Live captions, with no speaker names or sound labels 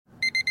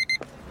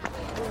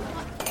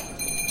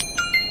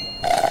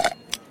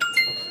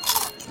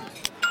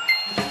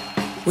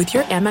With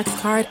your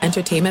Amex card,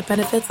 entertainment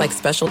benefits like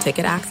special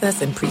ticket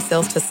access and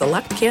pre-sales to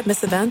select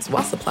can't-miss events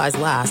while supplies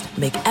last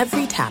make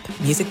every tap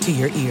music to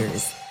your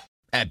ears.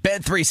 At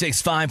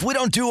Bet365, we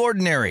don't do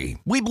ordinary.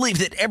 We believe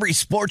that every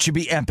sport should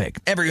be epic.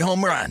 Every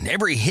home run,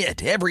 every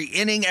hit, every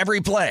inning, every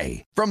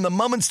play. From the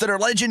moments that are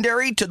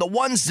legendary to the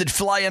ones that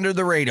fly under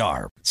the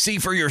radar. See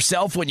for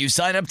yourself when you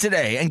sign up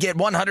today and get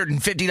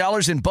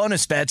 $150 in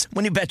bonus bets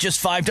when you bet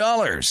just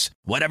 $5.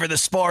 Whatever the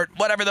sport,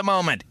 whatever the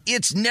moment,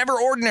 it's never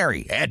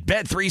ordinary at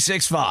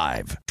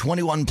Bet365.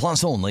 21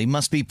 plus only.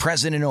 Must be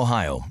present in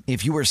Ohio.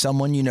 If you or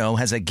someone you know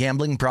has a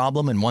gambling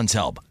problem and wants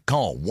help,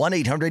 call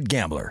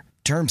 1-800-GAMBLER.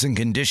 Terms and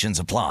conditions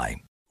apply.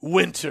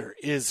 Winter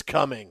is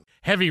coming.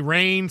 Heavy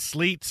rain,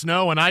 sleet,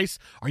 snow, and ice.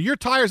 Are your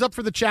tires up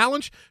for the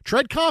challenge?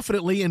 Tread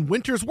confidently in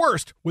winter's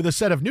worst with a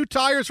set of new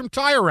tires from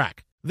Tire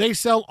Rack. They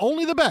sell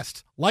only the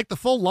best, like the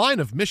full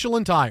line of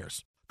Michelin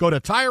tires. Go to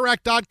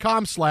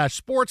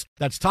TireRack.com/sports.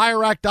 That's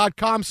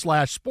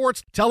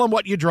TireRack.com/sports. Tell them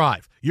what you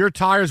drive. Your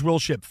tires will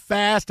ship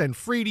fast and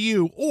free to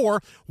you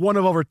or one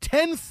of over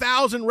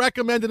 10,000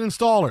 recommended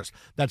installers.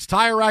 That's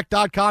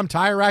TireRack.com,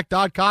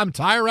 TireRack.com,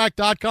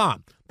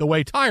 TireRack.com. The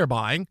way tire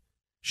buying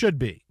should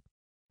be.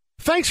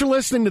 Thanks for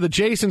listening to the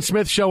Jason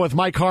Smith Show with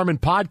Mike Harmon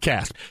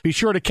podcast. Be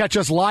sure to catch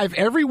us live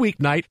every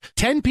weeknight,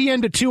 10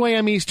 p.m. to 2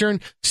 a.m. Eastern,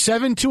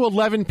 7 to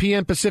 11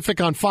 p.m. Pacific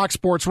on Fox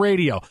Sports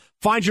Radio.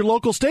 Find your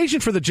local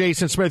station for the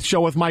Jason Smith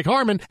Show with Mike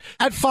Harmon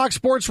at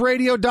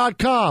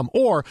foxsportsradio.com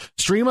or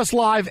stream us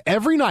live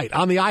every night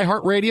on the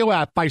iHeartRadio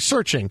app by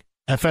searching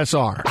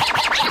FSR. Now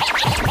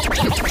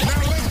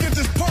let's get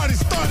this party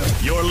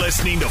started. You're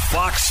listening to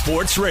Fox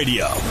Sports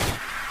Radio.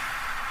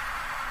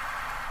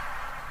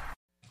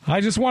 I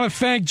just want to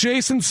thank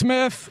Jason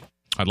Smith.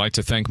 I'd like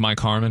to thank Mike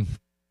Harmon.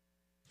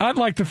 I'd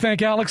like to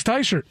thank Alex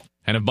Teichert.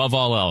 And above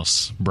all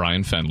else,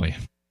 Brian Fenley.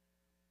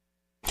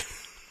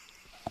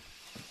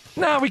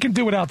 No, we can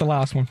do without the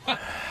last one.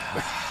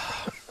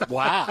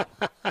 Wow.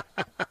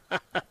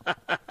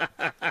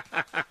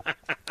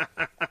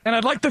 And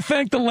I'd like to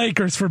thank the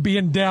Lakers for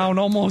being down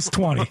almost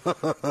 20.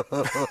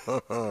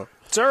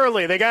 It's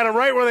early. They got them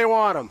right where they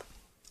want them.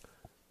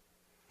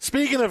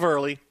 Speaking of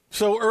early,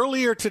 so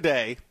earlier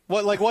today,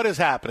 what is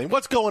happening?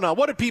 What's going on?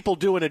 What are people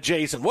doing to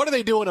Jason? What are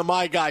they doing to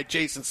my guy,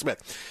 Jason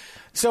Smith?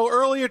 So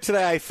earlier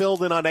today, I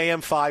filled in on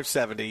AM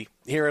 570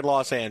 here in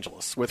Los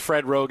Angeles with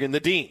Fred Rogan, the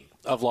dean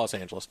of Los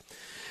Angeles.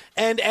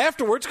 And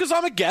afterwards, because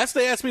I'm a guest,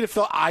 they asked me to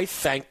fill. I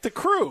thanked the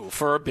crew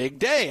for a big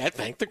day. I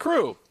thanked the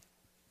crew.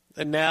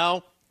 And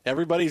now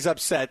everybody's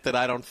upset that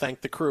I don't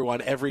thank the crew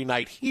on every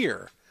night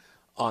here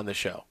on the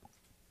show.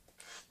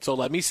 So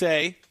let me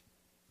say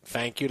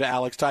thank you to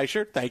Alex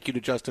Teichert. Thank you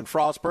to Justin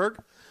Frostberg.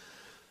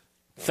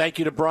 Thank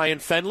you to Brian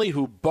Fenley,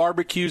 who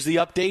barbecues the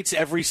updates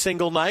every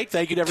single night.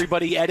 Thank you to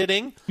everybody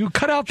editing. You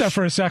cut out that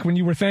for a sec when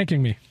you were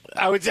thanking me.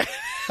 I would.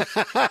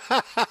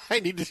 I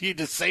need you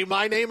to say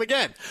my name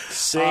again.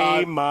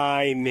 Say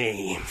my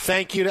name.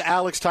 Thank you to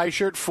Alex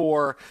Teichert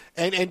for,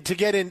 and to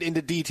get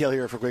into detail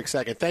here for a quick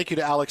second, thank you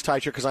to Alex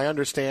Teichert because I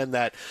understand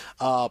that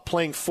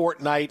playing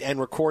Fortnite and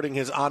recording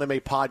his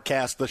anime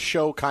podcast, the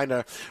show kind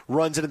of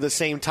runs into the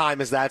same time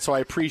as that, so I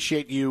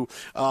appreciate you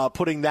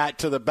putting that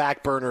to the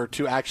back burner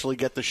to actually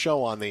get the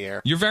show on the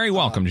air. You're very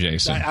welcome,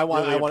 Jason. I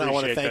want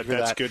to thank you for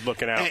That's that. good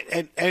looking out.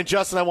 And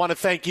Justin, I want to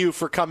thank you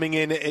for coming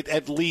in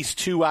at least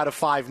 2 out of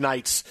 5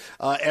 nights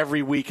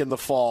every week in the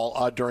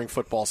fall during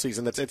football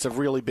season. It's a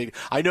really big.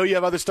 I know you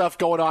have other stuff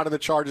going on in the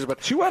Chargers,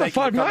 but 2 out of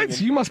 5 nights.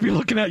 You must be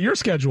looking at your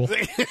schedule.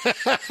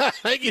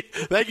 Thank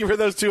you for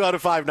those 2 out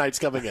of 5 nights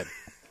coming in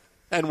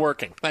and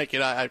working. Thank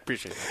you. I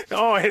appreciate it.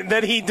 Oh, and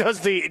then he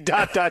does the ...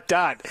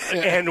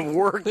 and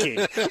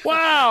working.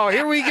 Wow,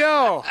 here we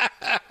go.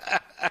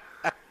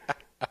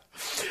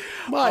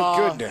 My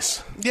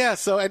goodness. Yeah,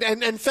 so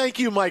and thank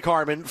you, Mike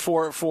Harmon,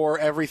 for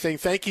everything.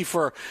 Thank you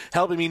for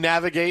helping me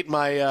navigate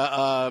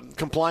my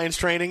compliance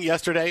training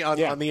yesterday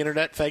on the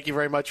internet. Thank you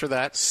very much for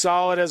that.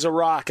 Solid as a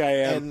rock, I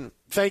am. And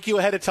thank you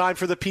ahead of time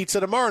for the pizza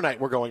tomorrow night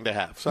we're going to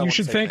have. So you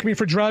should thank me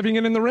for driving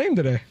in the rain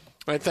today.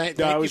 Thank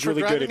you was for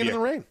really driving good of in you. the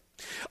rain.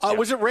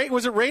 Was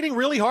it raining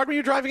really hard when you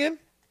were driving in?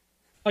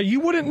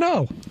 You wouldn't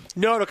know.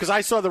 No, because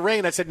I saw the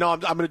rain. I said, no, I'm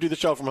going to do the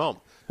show from home.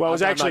 Well, it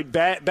was actually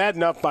bad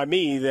enough by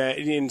me that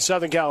in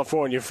Southern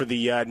California, for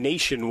the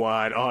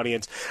nationwide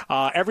audience,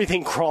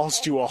 everything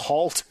crawls to a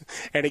halt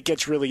and it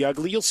gets really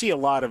ugly. You'll see a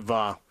lot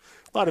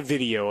of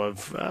video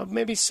of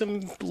maybe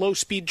some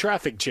low-speed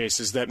traffic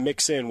chases that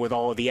mix in with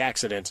all of the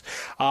accidents.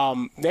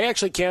 They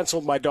actually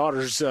canceled my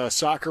daughter's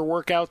soccer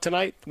workout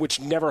tonight, which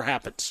never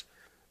happens.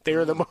 They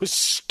are the most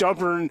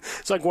stubborn.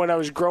 It's like when I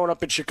was growing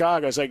up in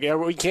Chicago. It's like, are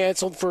we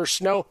canceled for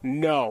snow?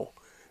 No.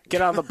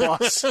 Get on the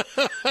bus.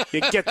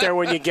 You get there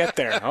when you get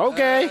there.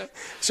 Okay.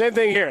 Same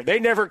thing here. They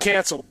never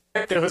canceled.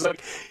 It was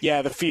like,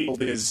 yeah, the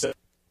field is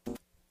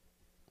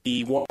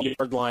the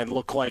 1-yard line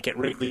looked like at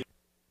Wrigley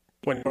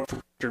when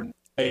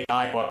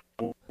Iowa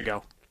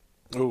ago.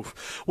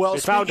 Oof. Well, they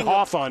found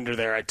Hoff under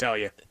there, I tell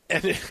you.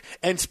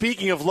 And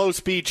speaking of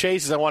low-speed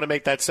chases, I want to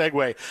make that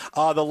segue.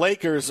 The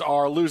Lakers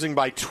are losing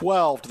by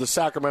 12 to the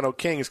Sacramento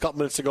Kings a couple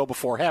minutes to go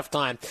before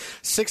halftime,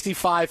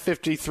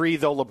 65-53,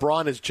 though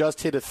LeBron has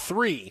just hit a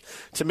 3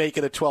 to make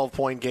it a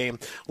 12-point game.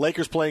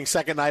 Lakers playing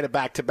second night of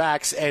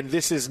back-to-backs, and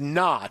this is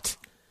not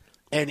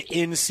an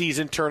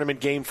in-season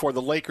tournament game for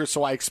the Lakers,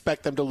 so I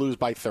expect them to lose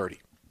by 30.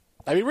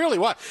 I mean, really,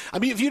 what? I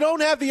mean, if you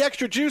don't have the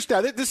extra juice now,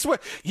 this is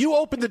what you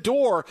open the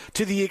door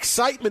to the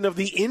excitement of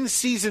the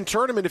in-season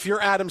tournament if you're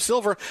Adam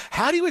Silver.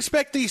 How do you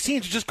expect these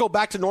teams to just go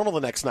back to normal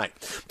the next night?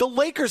 The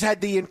Lakers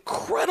had the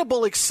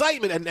incredible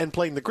excitement, and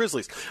playing the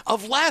Grizzlies,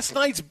 of last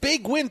night's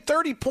big win,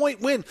 30-point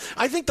win.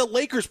 I think the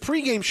Lakers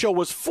pregame show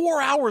was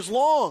 4 hours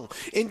long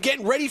in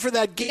getting ready for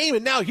that game,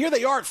 and now here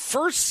they are at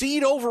first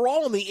seed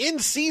overall in the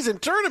in-season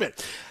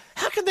tournament.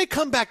 How can they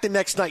come back the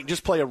next night and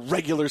just play a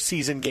regular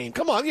season game?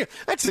 Come on,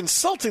 that's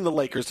insulting the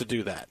Lakers to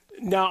do that.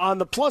 Now, on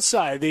the plus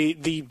side,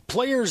 the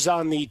players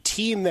on the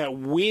team that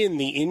win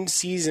the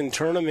in-season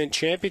tournament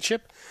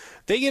championship,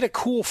 they get a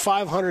cool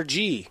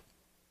 $500G.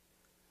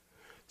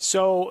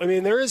 So, I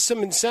mean, there is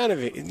some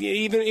incentive.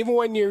 Even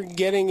when you're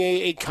getting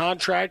a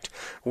contract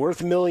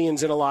worth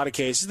millions in a lot of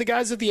cases, the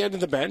guys at the end of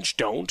the bench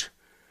don't.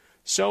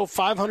 So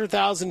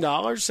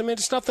 $500,000, I mean,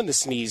 it's nothing to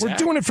sneeze at. We're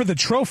doing it for the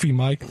trophy,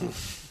 Mike.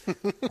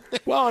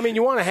 Well, I mean,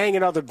 you want to hang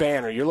another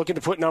banner. You're looking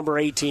to put number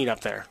 18 up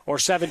there, or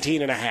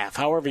 17 and a half,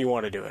 however you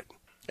want to do it.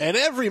 And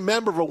every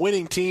member of a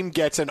winning team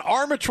gets an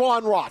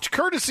Armatron watch,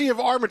 courtesy of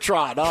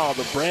Armatron. Oh,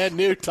 the brand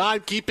new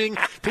timekeeping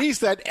piece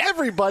that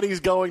everybody's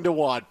going to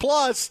want.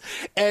 Plus,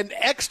 an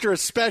extra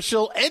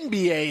special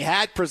NBA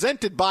hat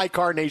presented by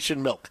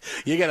Carnation Milk.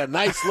 You get a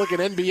nice-looking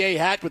NBA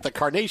hat with the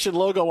Carnation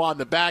logo on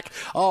the back.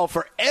 Oh,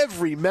 for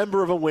every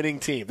member of a winning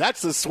team.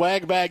 That's the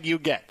swag bag you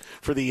get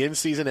for the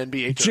in-season NBA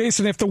tournament.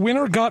 Jason, if the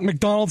winner got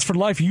McDonald's for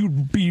life,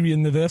 you'd be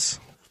into this.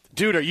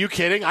 Dude, are you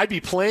kidding? I'd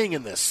be playing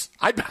in this.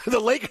 The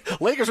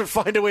Lakers would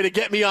find a way to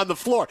get me on the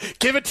floor.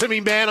 Give it to me,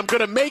 man. I'm going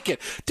to make it.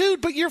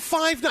 Dude, but you're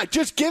 5'9".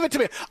 Just give it to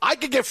me. I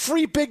could get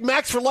free Big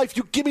Macs for life.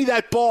 You give me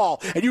that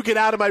ball, and you get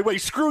out of my way.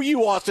 Screw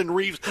you, Austin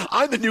Reeves.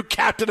 I'm the new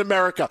Captain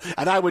America.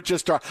 And I would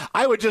just start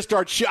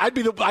I'd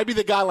be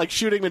the guy like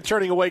shooting and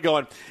turning away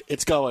going,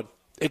 it's going.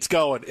 It's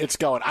going. It's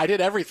going. I did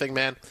everything,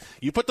 man.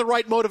 You put the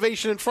right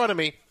motivation in front of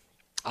me,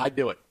 I'd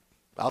do it.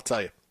 I'll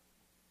tell you.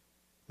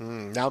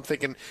 Now I'm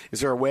thinking, is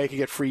there a way I could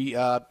get free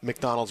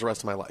McDonald's the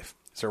rest of my life?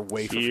 Is there a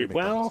way for free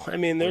McDonald's? Well, I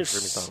mean,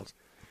 there's,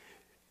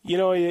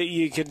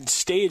 you could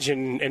stage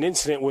an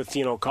incident with,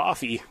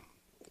 coffee.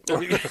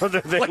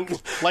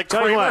 like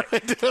Kramer.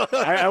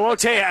 I won't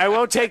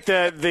take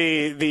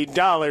the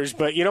dollars,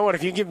 but you know what?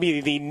 If you give me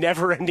the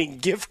never-ending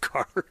gift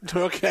card,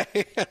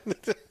 okay.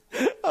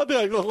 I'll do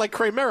it like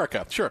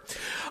Kramerica, sure.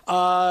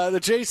 The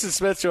Jason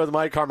Smith Show with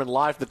Mike Harmon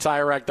live from the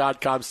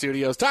TireRack.com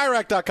studios.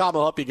 TireRack.com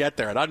will help you get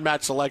there. An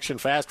unmatched selection,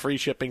 fast, free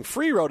shipping,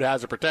 free road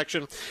hazard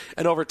protection,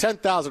 and over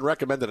 10,000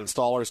 recommended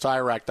installers.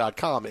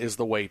 TireRack.com is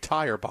the way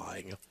tire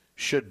buying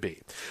should be.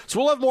 So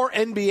we'll have more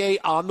NBA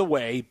on the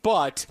way,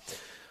 but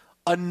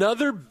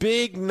another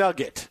big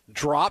nugget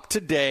dropped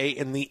today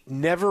in the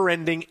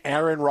never-ending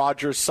Aaron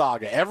Rodgers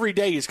saga. Every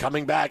day he's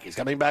coming back. He's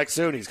coming back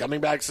soon. He's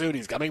coming back soon.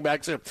 He's coming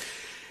back soon.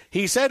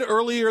 He said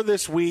earlier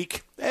this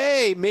week,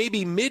 hey,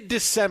 maybe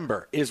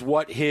mid-December is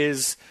what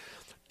his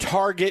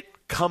target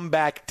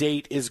comeback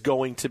date is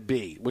going to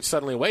be. Which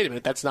suddenly, wait a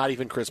minute, that's not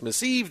even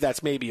Christmas Eve.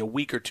 That's maybe a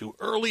week or two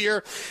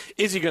earlier.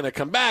 Is he going to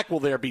come back? Will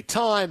there be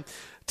time?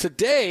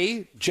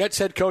 Today, Jets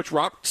head coach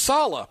Robert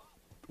Saleh,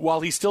 while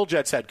he's still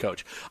Jets head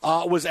coach,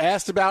 was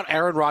asked about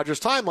Aaron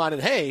Rodgers' timeline.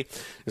 And, hey,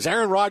 is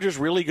Aaron Rodgers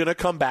really going to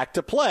come back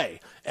to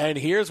play? And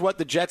here's what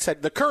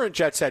the current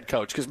Jets head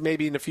coach, because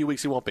maybe in a few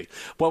weeks he won't be,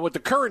 but what the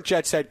current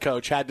Jets head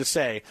coach had to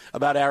say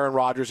about Aaron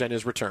Rodgers and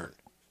his return.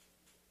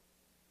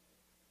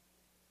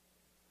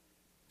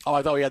 Oh,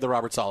 I thought we had the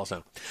Robert Saleh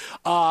sound.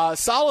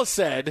 Saleh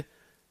said,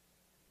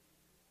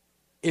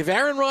 if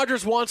Aaron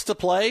Rodgers wants to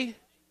play,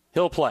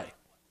 he'll play.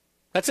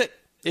 That's it.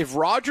 If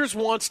Rodgers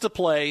wants to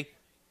play,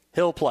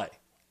 he'll play.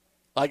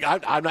 Like,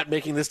 I'm not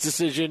making this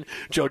decision.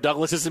 Joe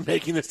Douglas isn't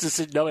making this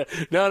decision. No.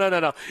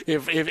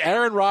 If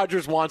Aaron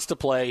Rodgers wants to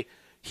play,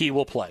 he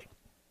will play.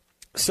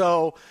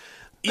 So,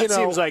 that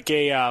seems like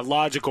a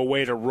logical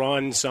way to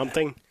run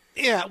something.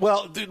 Yeah,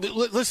 well,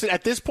 listen,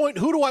 at this point,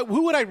 who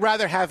would I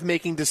rather have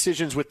making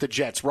decisions with the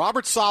Jets,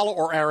 Robert Saleh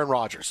or Aaron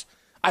Rodgers?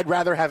 I'd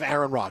rather have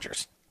Aaron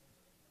Rodgers.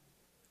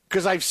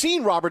 Because I've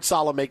seen Robert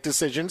Saleh make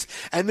decisions,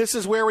 and this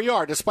is where we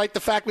are. Despite the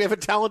fact we have a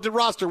talented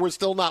roster, we're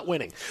still not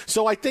winning.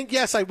 So I think,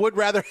 yes, I would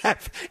rather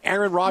have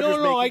Aaron Rodgers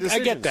making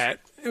decisions. I get that.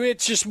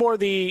 It's just more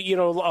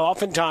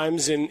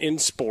oftentimes in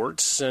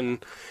sports,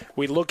 and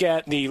we look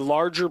at the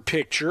larger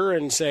picture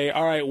and say,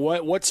 all right,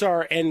 what's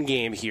our end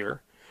game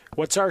here?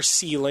 What's our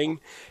ceiling?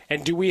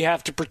 And do we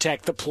have to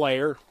protect the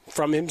player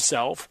from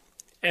himself?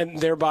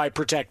 And thereby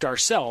protect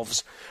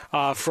ourselves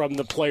from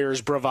the player's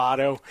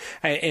bravado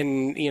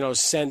and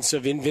sense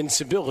of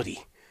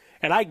invincibility.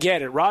 And I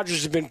get it.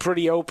 Rodgers has been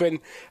pretty open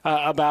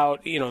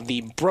about,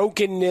 the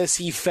brokenness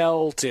he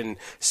felt and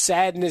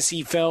sadness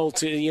he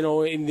felt,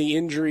 in the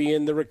injury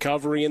and the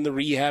recovery and the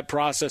rehab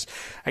process.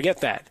 I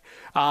get that.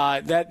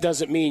 That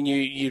doesn't mean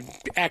you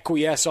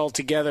acquiesce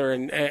altogether.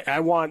 And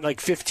I want like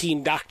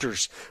 15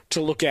 doctors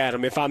to look at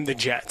him if I'm the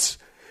Jets.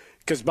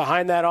 Because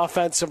behind that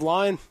offensive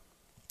line,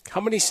 how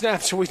many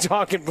snaps are we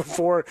talking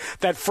before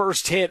that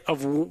first hit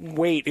of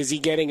weight is he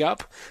getting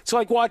up? It's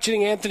like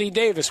watching Anthony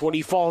Davis when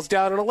he falls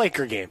down in a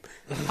Laker game.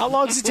 How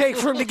long does it take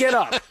for him to get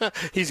up?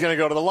 He's going to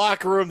go to the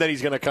locker room, then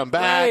he's going to come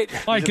back.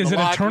 Right. Mike, is it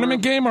a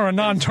tournament game or a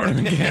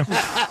non-tournament game?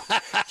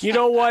 You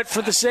know what?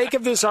 For the sake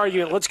of this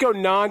argument, let's go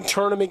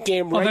non-tournament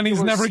game. Well, then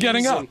he's never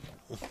getting up.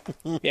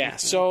 Yeah,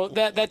 so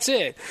that's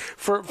it.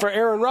 For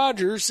Aaron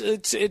Rodgers,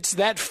 it's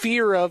that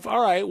fear of,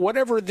 all right,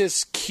 whatever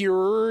this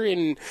cure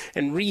and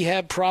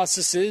rehab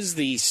process is,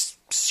 the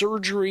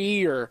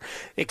surgery or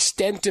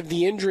extent of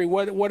the injury,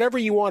 whatever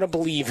you want to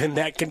believe in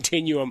that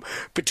continuum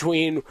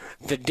between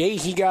the day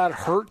he got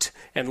hurt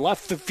and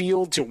left the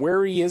field to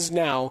where he is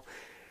now.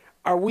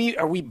 Are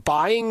we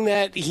buying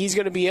that he's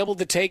going to be able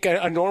to take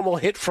a normal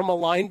hit from a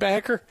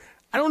linebacker?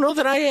 I don't know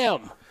that I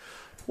am.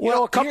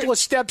 A couple of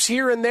steps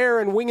here and there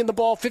and winging the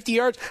ball 50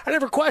 yards. I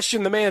never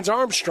questioned the man's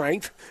arm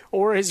strength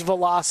or his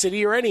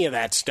velocity or any of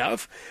that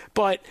stuff.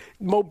 But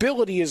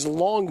mobility has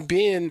long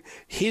been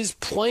his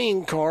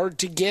playing card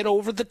to get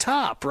over the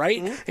top,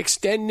 right? Mm-hmm.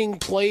 Extending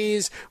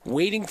plays,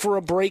 waiting for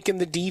a break in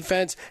the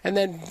defense, and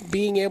then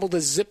being able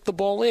to zip the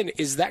ball in.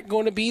 Is that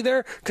going to be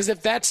there? Because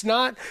if that's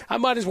not, I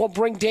might as well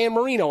bring Dan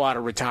Marino out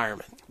of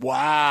retirement.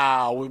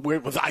 Wow,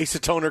 with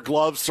isotoner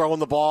gloves throwing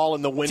the ball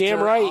in the winter. Damn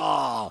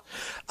right.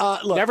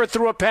 Look, never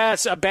threw a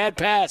bad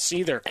pass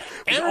either.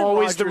 It's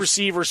always the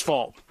receiver's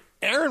fault.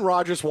 Aaron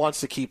Rodgers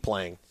wants to keep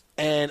playing.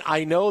 And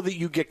I know that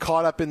you get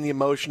caught up in the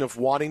emotion of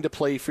wanting to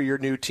play for your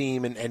new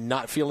team and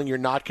not feeling you're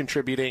not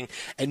contributing,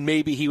 and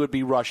maybe he would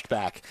be rushed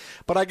back.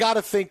 But I got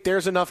to think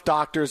there's enough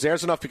doctors,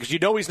 because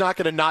he's not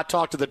going to not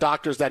talk to the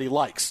doctors that he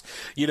likes.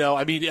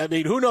 I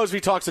mean, who knows if he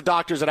talks to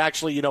doctors that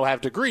actually,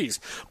 have degrees.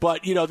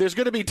 But, there's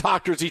going to be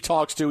doctors he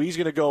talks to. He's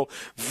going to go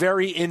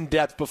very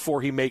in-depth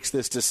before he makes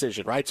this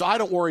decision, right? So I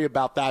don't worry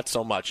about that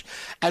so much.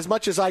 As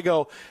much as I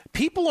go,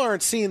 people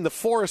aren't seeing the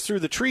forest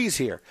through the trees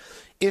here.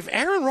 If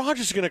Aaron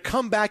Rodgers is going to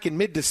come back in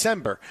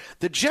mid-December,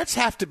 the Jets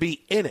have to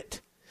be in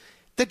it.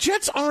 The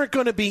Jets aren't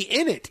going to be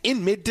in it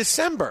in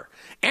mid-December.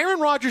 Aaron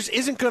Rodgers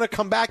isn't going to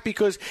come back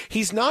because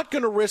he's not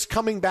going to risk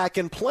coming back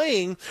and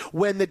playing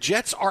when the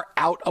Jets are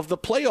out of the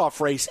playoff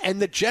race,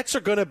 and the Jets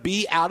are going to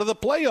be out of the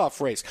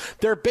playoff race.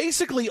 They're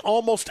basically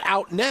almost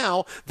out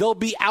now. They'll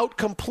be out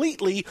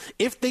completely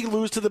if they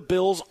lose to the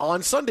Bills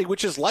on Sunday,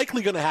 which is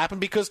likely going to happen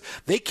because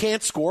they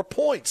can't score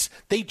points.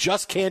 They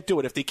just can't do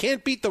it. If they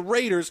can't beat the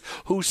Raiders,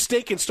 who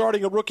stink in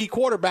starting a rookie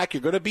quarterback,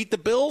 you're going to beat the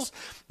Bills?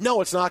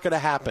 No, it's not going to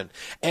happen.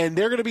 And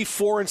they're going to be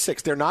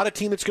 4-6. They're not a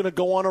team that's going to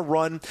go on a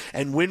run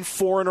and win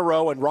 4 in a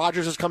row, and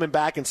Rodgers is coming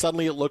back, and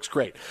suddenly it looks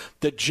great.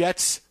 The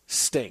Jets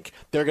stink.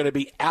 They're going to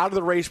be out of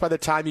the race by the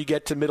time you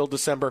get to middle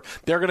December.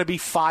 They're going to be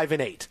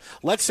 5-8.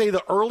 Let's say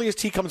the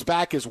earliest he comes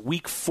back is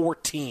week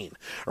 14,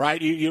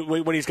 right?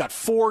 When he's got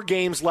 4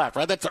 games left,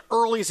 right? That's the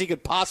earliest he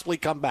could possibly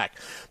come back.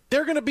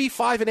 They're going to be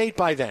 5-8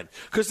 by then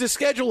because the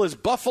schedule is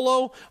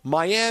Buffalo,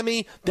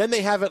 Miami, then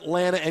they have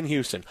Atlanta and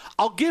Houston.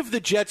 I'll give the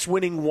Jets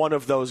winning one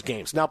of those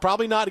games. Now,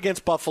 probably not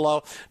against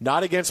Buffalo,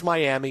 not against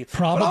Miami.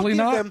 Probably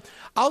not.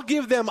 I'll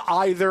give them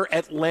either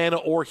Atlanta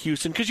or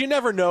Houston because you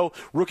never know.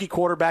 Rookie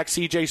quarterback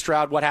C.J.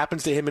 Stroud, what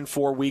happens to him in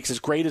 4 weeks, as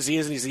great as he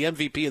is, and he's the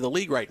MVP of the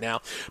league right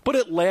now. But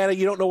Atlanta,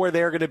 you don't know where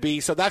they're going to be,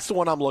 so that's the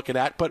one I'm looking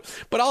at. But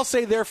I'll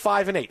say they're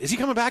 5-8. Is he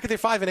coming back if they're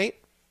 5-8?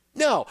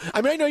 No.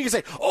 I mean, I know you can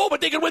say,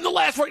 but they can win the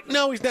last 4.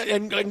 No, he's not,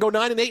 and go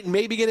 9-8 and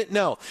maybe get it.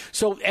 No.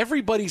 So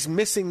everybody's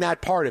missing that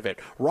part of it.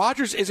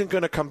 Rodgers isn't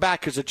going to come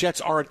back because the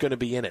Jets aren't going to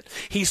be in it.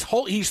 He's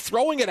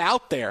throwing it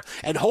out there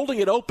and holding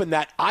it open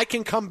that I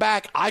can come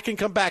back,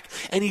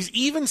 and he's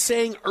even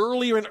saying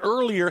earlier and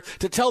earlier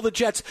to tell the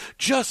Jets,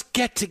 just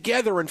get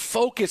together and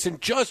focus and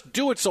just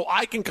do it so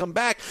I can come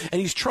back. And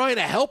he's trying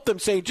to help them,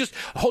 saying,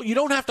 you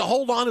don't have to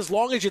hold on as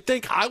long as you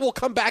think. I will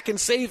come back and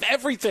save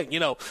everything,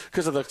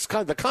 because of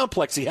the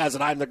complex he has.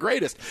 And I'm the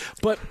greatest.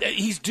 But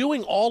he's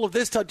doing all of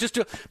this but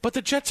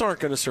the Jets aren't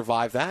going to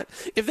survive that.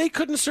 If they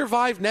couldn't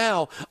survive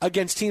now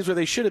against teams where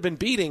they should have been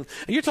beating,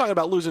 and you're talking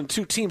about losing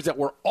 2 teams that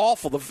were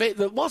awful.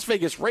 The Las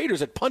Vegas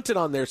Raiders had punted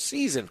on their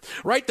season,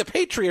 right? The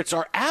Patriots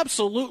are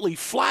absolutely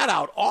flat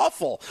out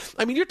awful.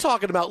 I mean, you're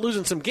talking about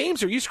losing some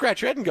games where you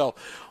scratch your head and go,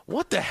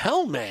 what the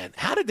hell, man?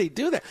 How did they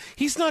do that?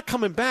 He's not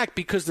coming back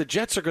because the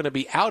Jets are going to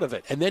be out of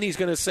it. And then he's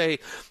going to say,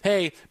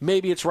 hey,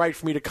 maybe it's right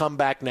for me to come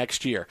back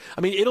next year.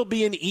 I mean, it'll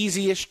be an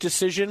easy-ish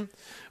decision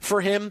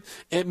for him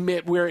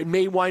where it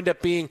may wind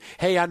up being,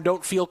 hey, I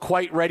don't feel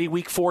quite ready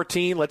week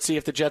 14. Let's see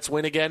if the Jets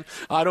win again.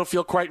 I don't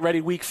feel quite ready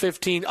week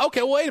 15.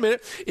 Okay, well, wait a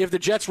minute. If the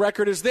Jets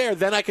record is there,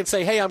 then I can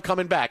say, hey, I'm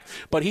coming back.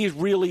 But he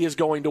really is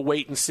going to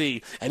wait and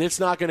see. And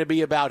it's not going to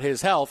be about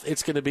his health.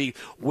 It's going to be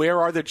where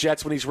are the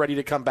Jets when he's ready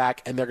to come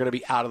back, and they're going to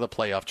be out of the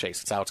playoff chase.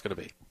 That's how it's going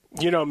to be.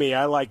 You know me,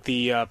 I like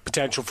the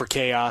potential for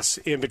chaos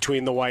in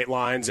between the white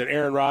lines, and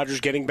Aaron Rodgers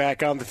getting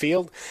back on the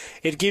field,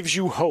 it gives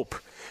you hope,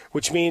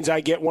 which means I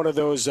get one of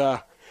those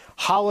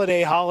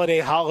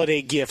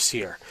holiday gifts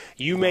here.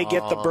 You may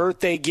get the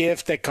birthday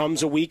gift that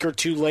comes a week or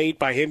two late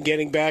by him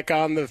getting back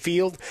on the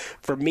field.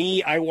 For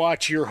me, I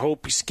watch your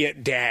hopes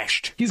get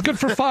dashed. He's good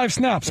for 5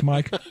 snaps,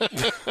 Mike.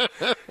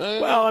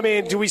 Well, I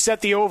mean, do we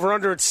set the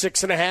over-under at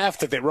 6.5?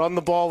 Did they run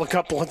the ball a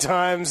couple of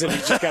times and he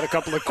just got a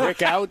couple of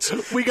quick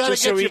outs? We got to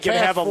so he can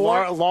have a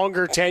longer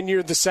longer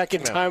tenure the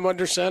second time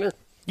under center?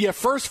 Yeah,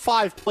 first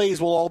 5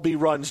 plays will all be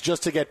runs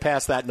just to get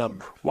past that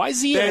number. Why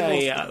is he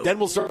then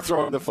we'll start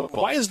throwing the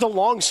football. Why is the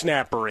long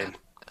snapper in?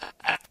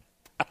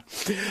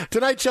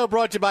 Tonight's show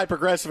brought to you by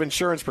Progressive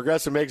Insurance.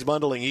 Progressive makes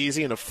bundling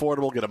easy and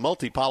affordable. Get a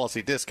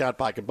multi-policy discount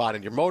by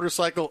combining your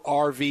motorcycle,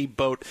 RV,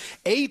 boat,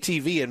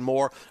 ATV, and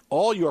more.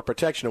 All your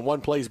protection in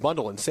one place.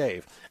 Bundle and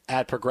save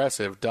at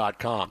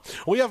Progressive.com.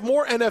 We have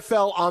more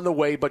NFL on the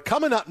way, but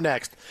coming up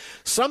next,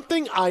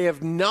 something I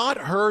have not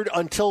heard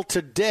until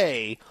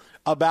today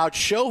about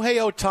Shohei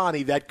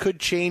Ohtani that could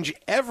change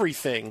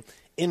everything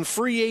in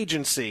free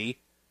agency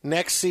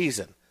next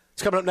season.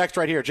 It's coming up next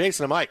right here.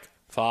 Jason and Mike,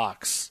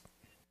 Fox.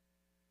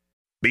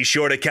 Be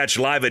sure to catch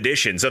live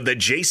editions of The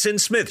Jason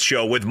Smith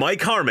Show with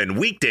Mike Harmon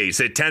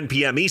weekdays at 10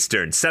 p.m.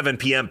 Eastern, 7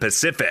 p.m.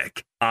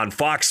 Pacific on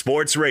Fox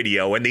Sports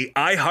Radio and the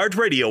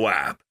iHeartRadio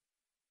app.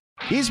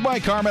 He's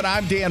Mike Harmon.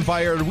 I'm Dan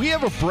Byard. We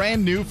have a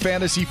brand new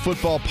fantasy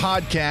football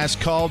podcast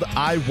called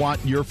I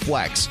Want Your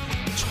Flex.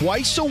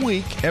 Twice a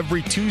week,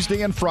 every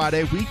Tuesday and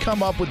Friday, we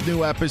come up with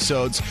new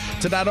episodes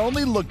to not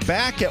only look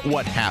back at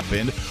what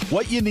happened,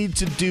 what you need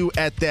to do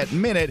at that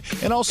minute,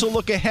 and also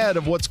look ahead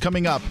of what's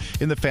coming up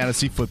in the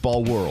fantasy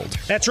football world.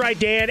 That's right,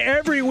 Dan.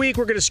 Every week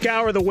we're going to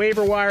scour the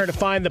waiver wire to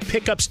find the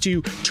pickups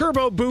to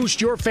turbo boost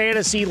your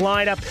fantasy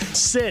lineup,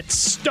 sits,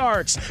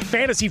 starts,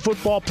 fantasy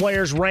football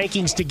players'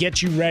 rankings to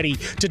get you ready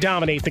to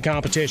dominate the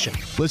competition.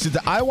 Listen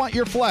to I Want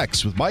Your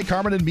Flex with Mike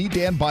Harmon and me,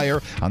 Dan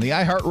Byer, on the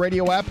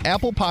iHeartRadio app,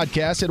 Apple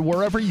Podcasts, and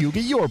wherever you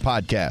get your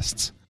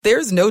podcasts.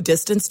 There's no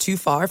distance too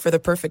far for the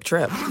perfect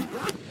trip.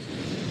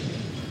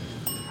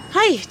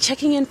 Hi,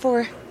 checking in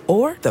for...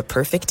 Or the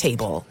perfect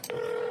table.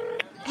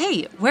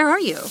 Hey, where are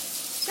you?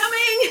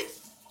 Coming!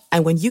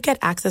 And when you get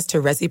access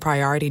to Resi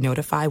Priority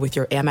Notify with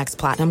your Amex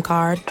Platinum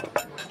card...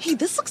 Hey,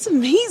 this looks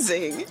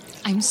amazing.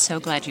 I'm so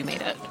glad you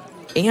made it.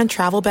 And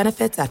travel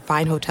benefits at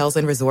fine hotels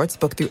and resorts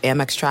booked through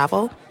Amex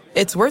Travel,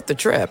 it's worth the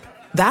trip.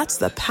 That's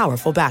the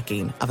powerful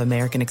backing of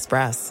American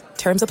Express.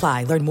 Terms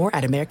apply. Learn more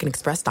at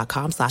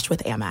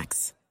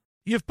americanexpress.com/withAmex.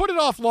 You've put it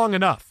off long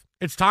enough.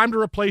 It's time to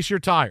replace your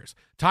tires.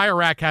 Tire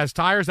Rack has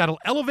tires that'll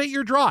elevate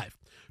your drive.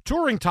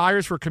 Touring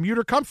tires for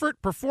commuter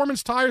comfort,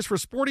 performance tires for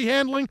sporty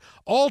handling,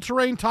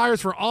 all-terrain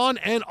tires for on-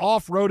 and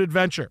off-road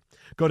adventure.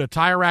 Go to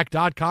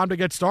TireRack.com to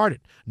get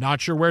started.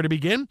 Not sure where to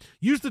begin?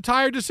 Use the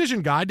Tire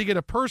Decision Guide to get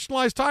a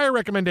personalized tire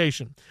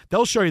recommendation.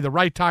 They'll show you the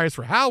right tires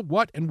for how,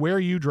 what, and where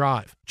you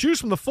drive.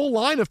 Choose from the full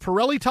line of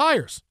Pirelli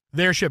tires.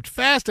 They're shipped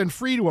fast and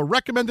free to a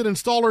recommended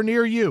installer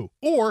near you.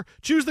 Or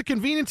choose the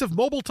convenience of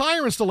mobile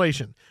tire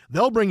installation.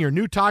 They'll bring your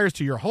new tires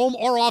to your home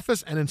or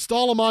office and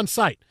install them on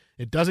site.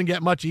 It doesn't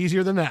get much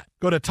easier than that.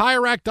 Go to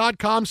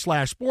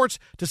TireRack.com/sports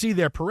to see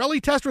their Pirelli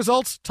test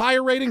results,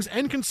 tire ratings,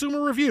 and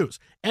consumer reviews.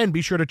 And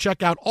be sure to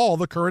check out all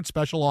the current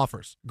special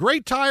offers.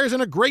 Great tires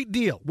and a great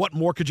deal. What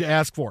more could you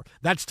ask for?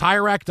 That's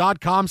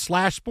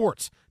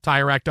TireRack.com/sports.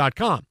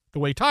 TireRack.com, the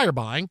way tire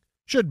buying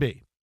should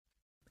be.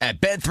 At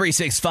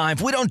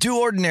Bet365, we don't do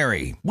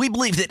ordinary. We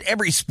believe that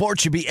every sport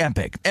should be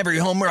epic. Every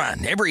home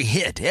run, every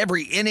hit,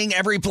 every inning,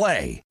 every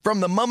play. From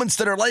the moments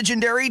that are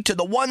legendary to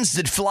the ones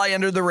that fly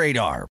under the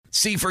radar.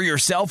 See for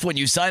yourself when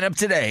you sign up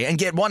today and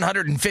get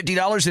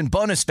 $150 in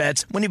bonus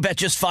bets when you bet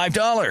just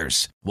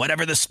 $5.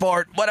 Whatever the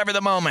sport, whatever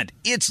the moment,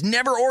 it's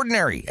never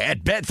ordinary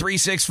at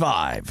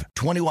Bet365.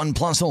 21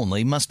 plus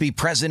only. Must be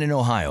present in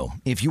Ohio.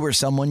 If you or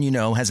someone you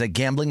know has a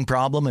gambling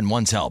problem and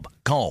wants help,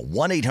 call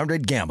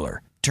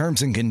 1-800-GAMBLER.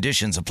 Terms and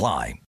conditions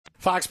apply.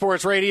 Fox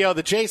Sports Radio,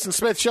 the Jason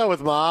Smith Show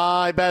with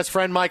my best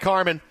friend Mike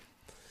Harmon.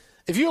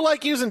 If you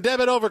like using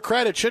debit over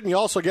credit, shouldn't you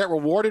also get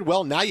rewarded?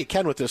 Well, now you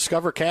can with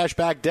Discover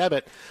Cashback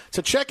Debit. It's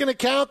a checking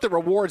account that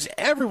rewards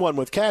everyone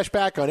with cash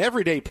back on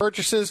everyday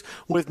purchases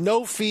with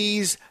no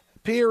fees,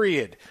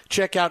 period.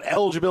 Check out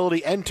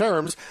eligibility and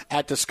terms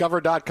at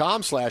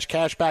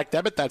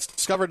discover.com/cashbackdebit. That's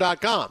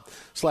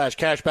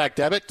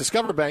discover.com/cashbackdebit.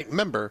 Discover Bank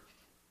member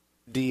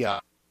DI.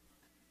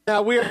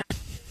 Now we're...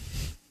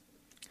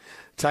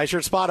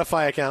 Tie-shirt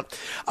Spotify account.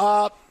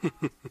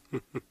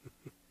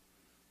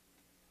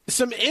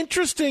 Some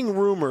interesting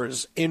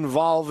rumors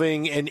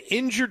involving an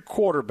injured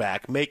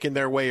quarterback making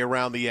their way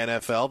around the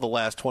NFL the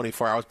last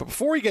 24 hours. But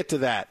before we get to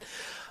that,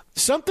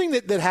 something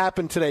that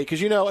happened today,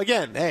 because, you know,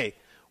 again, hey,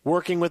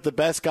 working with the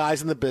best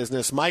guys in the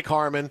business, Mike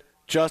Harmon,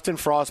 Justin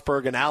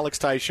Frostberg, and Alex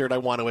Teichert. I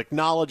want to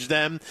acknowledge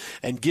them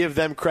and give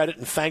them credit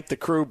and thank the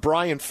crew.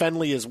 Brian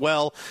Fenley as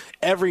well,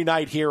 every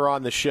night here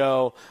on the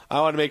show. I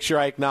want to make sure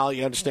I acknowledge,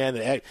 you understand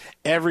that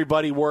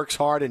everybody works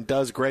hard and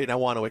does great, and I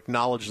want to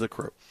acknowledge the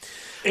crew.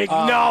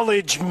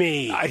 Acknowledge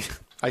me.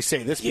 I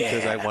say this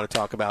because I want to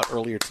talk about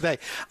earlier today.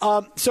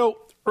 So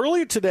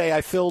earlier today,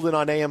 I filled in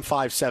on AM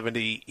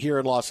 570 here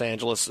in Los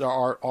Angeles,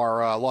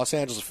 our Los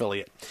Angeles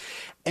affiliate.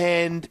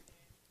 And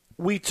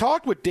we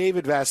talked with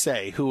David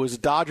Vassegh, who is a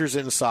Dodgers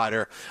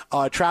insider,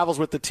 travels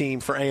with the team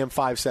for AM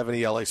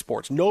 570 LA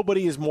Sports.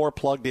 Nobody is more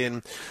plugged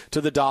in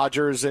to the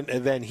Dodgers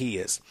than he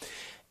is.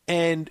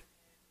 And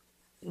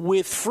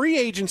with free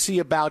agency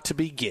about to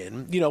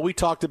begin, we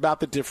talked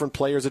about the different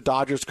players the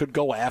Dodgers could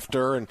go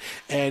after. And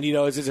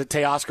is it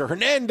Teoscar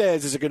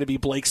Hernandez? Is it going to be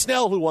Blake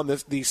Snell, who won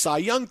the Cy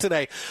Young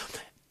today?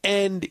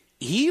 And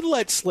he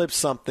let slip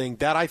something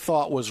that I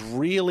thought was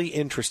really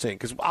interesting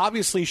because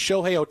obviously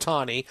Shohei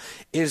Ohtani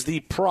is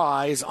the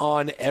prize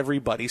on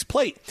everybody's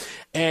plate.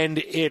 And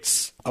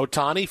it's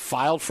Ohtani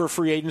filed for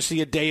free agency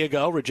a day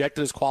ago,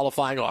 rejected his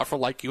qualifying offer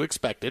like you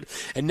expected.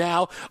 And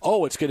now,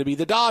 it's going to be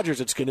the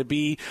Dodgers. It's going to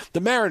be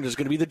the Mariners. It's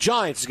going to be the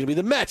Giants. It's going to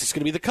be the Mets. It's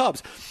going to be the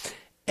Cubs.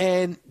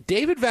 And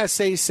David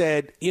Vassegh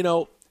said,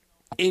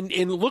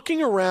 in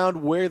looking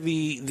around where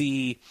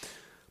the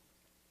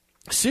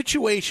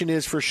situation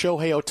is for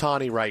Shohei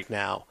Ohtani right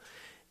now,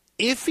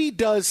 if he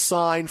does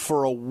sign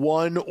for a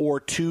 1 or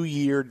 2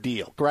 year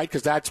deal, right?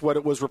 Because that's what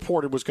it was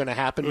reported was going to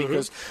happen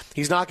because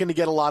he's not going to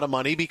get a lot of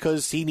money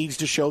because he needs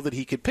to show that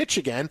he could pitch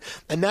again,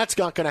 and that's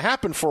not going to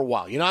happen for a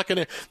while. You're not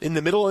going to, in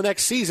the middle of the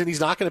next season, he's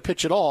not going to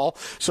pitch at all.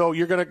 So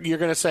you're going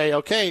to say,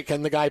 okay,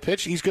 can the guy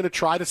pitch? He's going to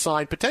try to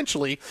sign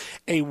potentially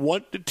a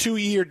 1 to 2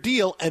 year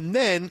deal and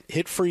then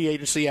hit free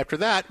agency after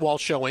that while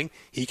showing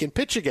he can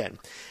pitch again.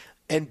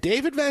 And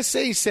David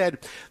Vassegh said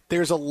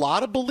there's a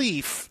lot of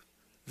belief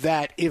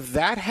that if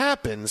that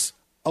happens,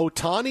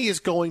 Ohtani is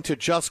going to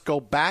just go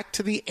back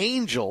to the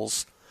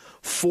Angels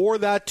for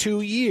that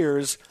 2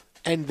 years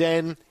and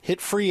then hit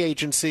free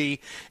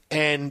agency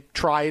and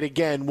try it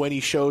again when he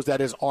shows that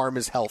his arm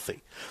is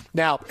healthy.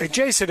 Now,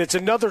 Jason, it's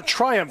another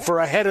triumph for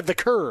ahead of the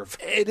curve.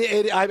 It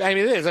is. I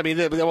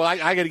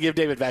got to give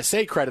David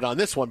Vassegh credit on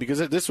this one because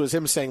this was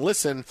him saying,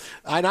 "Listen,"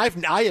 and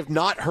I have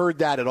not heard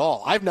that at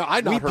all. I've not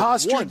heard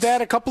postured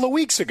that a couple of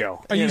weeks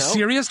ago. Are you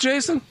serious,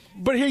 Jason?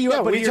 But here you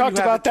have. We talked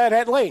about that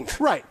at length,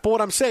 right? But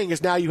what I'm saying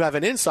is now you have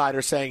an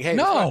insider saying, "Hey,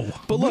 no,"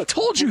 but look, we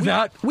told you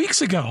that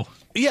weeks ago.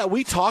 Yeah,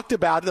 we talked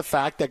about the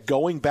fact that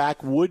going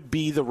back would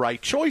be the right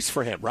choice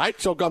for him,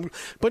 right? So,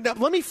 but now,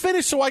 let me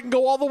finish so I can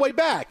go all the way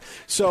back.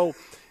 So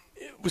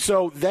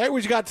there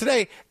we got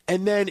today,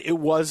 and then it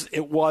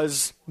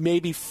was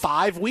maybe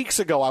 5 weeks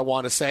ago, I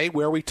want to say,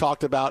 where we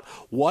talked about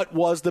what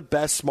was the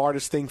best,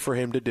 smartest thing for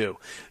him to do.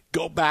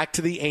 Go back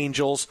to the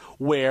Angels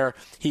where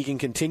he can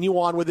continue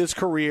on with his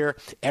career.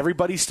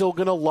 Everybody's still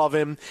going to love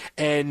him.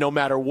 And no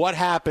matter what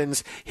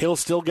happens, he'll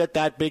still get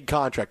that big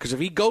contract. Because if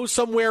he goes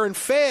somewhere and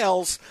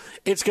fails,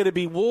 it's going to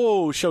be,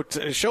 whoa,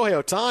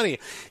 Shohei Ohtani.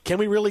 Can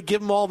we really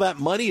give him all that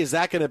money? Is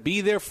that going to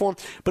be there for him?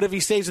 But if he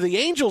stays with the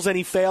Angels and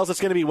he fails,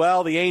 it's going to be,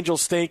 well, the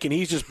Angels stink and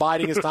he's just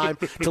biding his time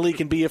till he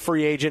can be a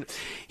free agent.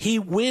 He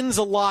wins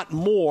a lot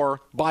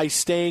more by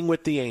staying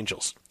with the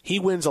Angels. He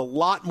wins a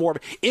lot more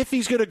if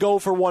he's going to go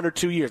for 1 or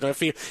 2 years. Now,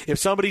 if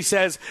somebody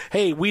says,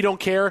 hey, we don't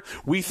care,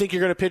 we think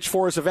you're going to pitch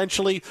for us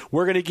eventually,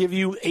 we're going to give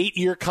you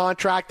 8-year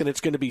contract and it's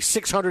going to be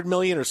 $600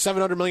 million or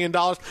 $700 million,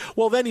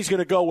 well, then he's going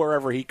to go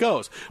wherever he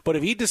goes. But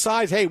if he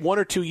decides, hey, 1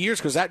 or 2 years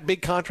because that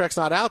big contract's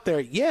not out there,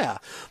 yeah,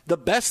 the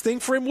best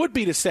thing for him would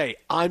be to say,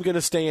 I'm going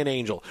to stay an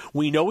Angel.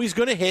 We know he's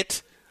going to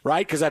hit,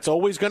 right? Because that's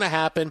always going to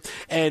happen.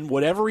 And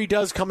whatever he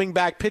does coming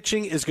back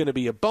pitching is going to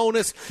be a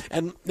bonus.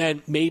 And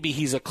maybe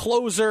he's a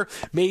closer.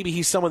 Maybe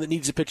he's someone that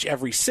needs to pitch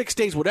every 6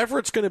 days. Whatever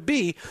it's going to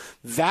be,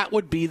 that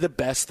would be the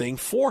best thing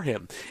for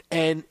him.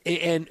 And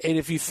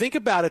if you think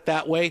about it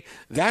that way,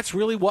 that's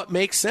really what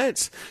makes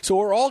sense. So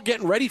we're all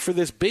getting ready for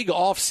this big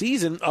off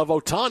season of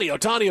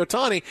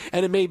Ohtani.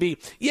 And it may be,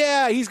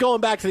 yeah, he's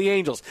going back to the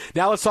Angels.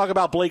 Now let's talk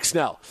about Blake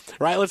Snell,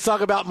 right? Let's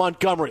talk about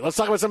Montgomery. Let's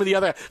talk about some of the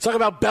other, let's talk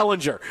about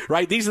Bellinger,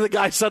 right? These are the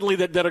guys suddenly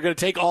that are going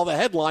to take all the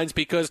headlines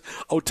because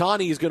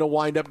Ohtani is going to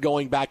wind up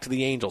going back to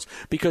the Angels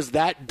because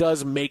that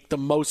does make the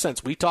most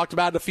sense. We talked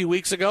about it a few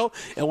weeks ago,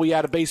 and we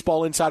had a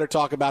baseball insider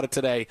talk about it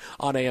today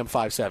on AM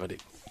 570.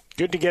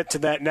 Good to get to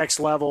that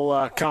next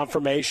level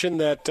confirmation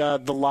that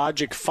the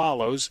logic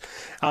follows.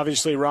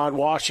 Obviously, Ron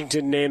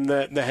Washington named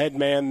the head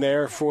man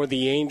there for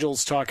the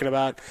Angels, talking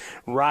about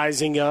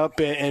rising up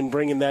and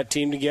bringing that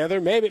team together.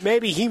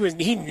 Maybe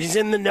he's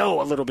in the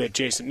know a little bit,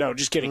 Jason. No,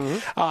 just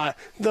kidding.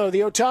 Though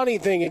the Ohtani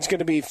thing, it's going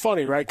to be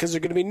funny, right? Because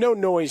there's going to be no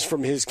noise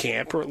from his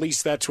camp, or at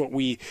least that's what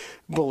we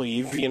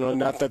believe.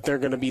 Not that they're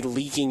going to be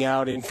leaking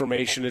out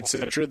information,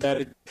 etc.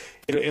 That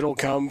it'll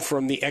come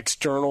from the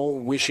external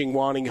wishing,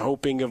 wanting,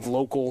 hoping of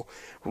local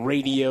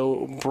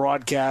radio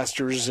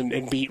broadcasters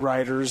and beat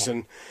writers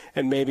and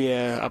maybe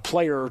a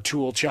player or two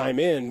will chime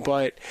in,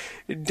 but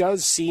it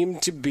does seem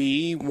to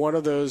be one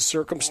of those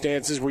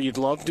circumstances where you'd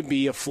love to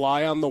be a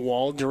fly on the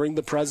wall during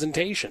the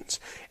presentations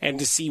and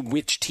to see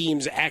which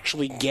teams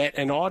actually get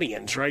an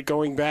audience, right?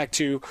 Going back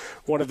to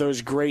one of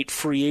those great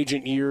free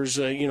agent years,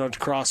 to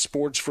cross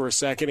sports for a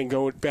second and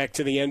go back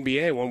to the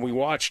NBA when we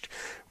watched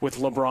with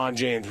LeBron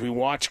James. We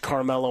watched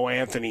Carmelo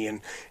Anthony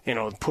and,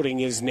 putting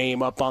his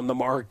name up on the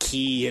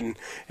marquee and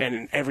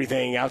and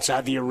everything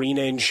outside the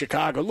arena in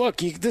Chicago. Look,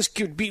 this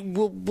could be,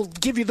 we'll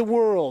give you the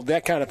world,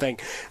 that kind of thing.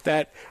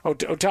 That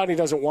Ohtani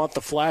doesn't want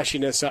the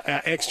flashiness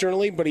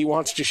externally, but he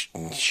wants to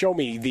show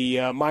me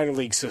the minor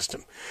league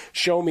system.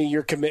 Show me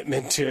your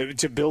commitment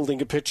to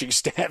building a pitching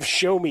staff.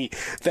 Show me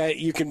that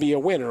you can be a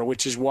winner,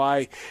 which is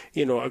why,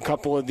 a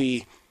couple of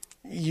the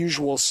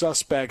usual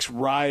suspects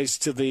rise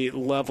to the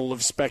level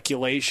of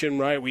speculation,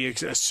 right? We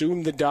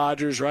assume the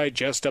Dodgers, right,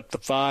 just up to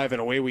 5, and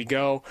away we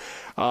go.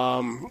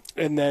 And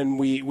then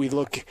we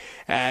look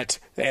at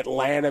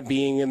Atlanta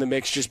being in the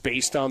mix just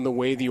based on the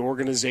way the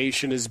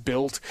organization is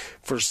built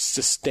for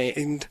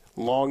sustained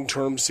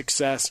long-term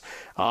success.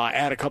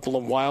 Add a couple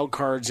of wild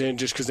cards in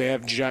just because they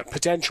have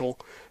potential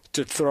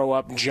to throw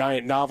up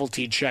giant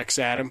novelty checks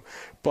at him.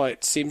 But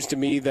it seems to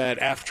me that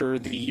after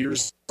the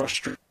years of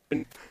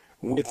frustration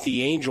with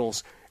the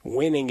Angels,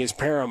 winning is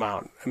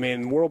paramount. I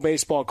mean, World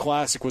Baseball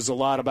Classic was a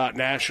lot about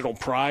national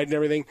pride and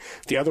everything.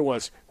 The other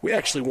was, we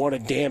actually won a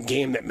damn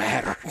game that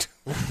mattered,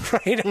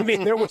 right? I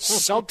mean, there was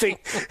something.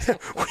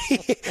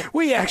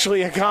 We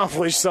actually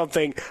accomplished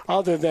something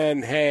other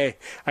than, hey,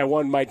 I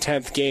won my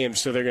 10th game,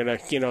 so they're going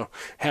to,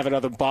 have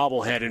another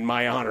bobblehead in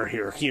my honor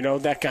here,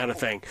 that kind of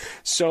thing.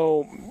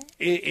 So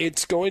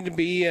it's going to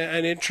be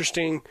an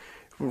interesting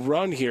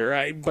run here,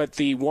 right? But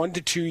the 1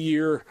 to 2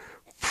 year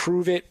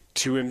prove it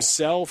to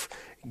himself,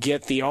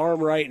 get the arm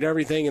right and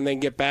everything, and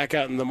then get back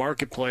out in the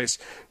marketplace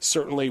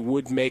certainly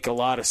would make a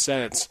lot of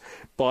sense.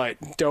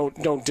 But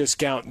don't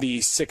discount the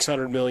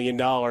 $600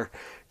 million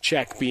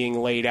check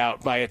being laid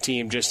out by a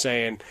team just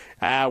saying,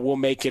 we'll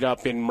make it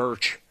up in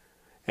merch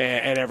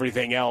and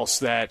everything else,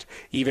 that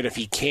even if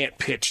he can't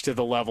pitch to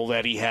the level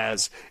that he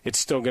has, it's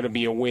still going to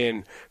be a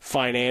win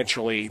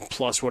financially,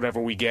 plus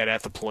whatever we get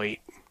at the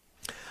plate.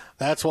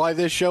 That's why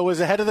this show is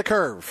ahead of the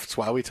curve. That's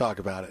why we talk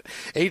about it.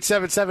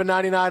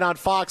 877-99 on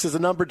Fox is the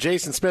number.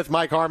 Jason Smith,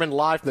 Mike Harmon,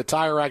 live from the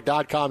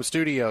TireRack.com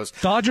studios.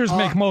 Dodgers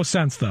make most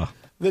sense, though.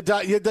 The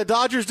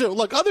Dodgers do.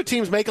 Look, other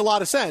teams make a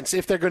lot of sense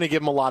if they're going to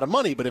give them a lot of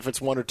money, but if it's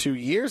 1 or 2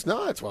 years,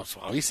 no, that's why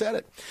he said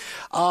it.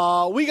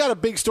 We got a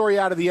big story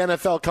out of the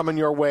NFL coming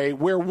your way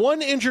where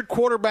one injured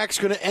quarterback's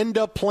going to end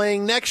up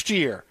playing next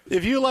year.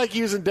 If you like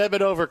using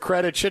debit over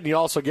credit, shouldn't you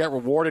also get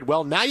rewarded?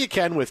 Well, now you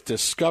can with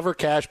Discover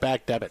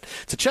Cashback Debit.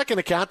 It's a checking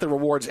account that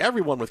rewards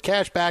everyone with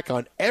cash back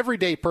on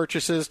everyday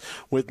purchases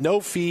with no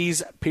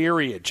fees,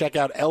 period. Check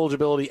out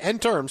eligibility and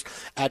terms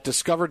at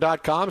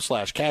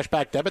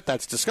discover.com/cashbackdebit.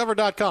 That's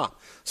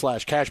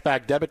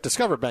discover.com/cashbackdebit.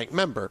 Discover Bank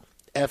member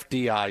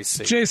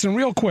FDIC. Jason,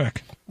 real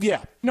quick. Yeah.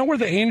 You know where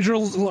the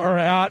Angels are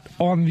at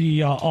on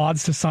the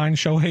odds to sign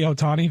Shohei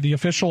Ohtani? The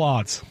official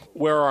odds.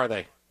 Where are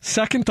they?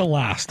 Second to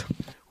last.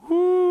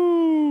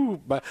 Woo!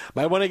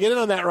 Might want to get in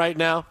on that right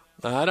now.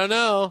 I don't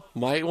know.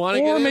 Might want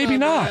to get in on that. Or maybe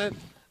not.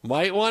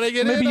 Might want to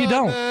get in on that. Maybe you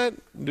don't.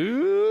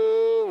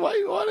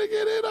 Might want to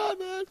get in on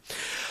that.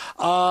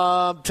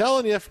 I'm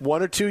telling you,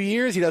 1 or 2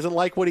 years, he doesn't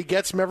like what he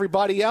gets from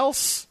everybody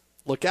else.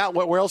 Look out.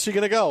 Where else are you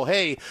going to go?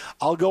 Hey,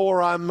 I'll go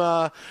where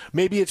I'm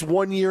maybe it's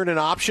 1 year and an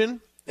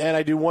option, and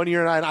I do 1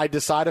 year and I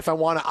decide if I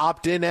want to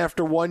opt in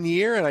after 1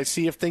 year, and I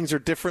see if things are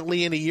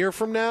differently in a year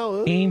from now.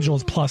 Ooh.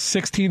 Angels plus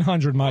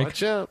 1,600, Mike.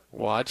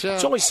 Watch out.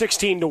 It's only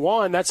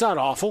 16-1. That's not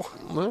awful.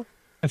 Well,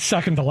 it's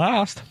second to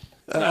last.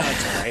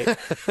 That's all right.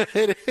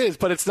 It is,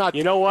 but it's not.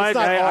 You know what?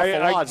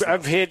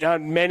 I've hit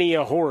on many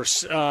a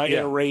horse in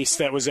a race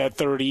that was at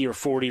 30 or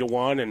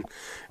 40-1. And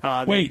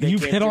wait,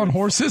 you've hit on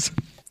horses?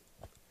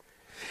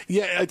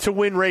 Yeah, to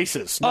win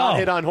races. Not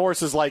hit on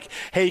horses like,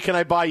 hey, can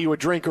I buy you a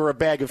drink or a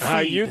bag of feed? How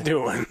you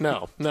doing?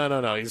 No.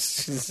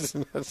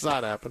 That's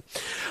not happening.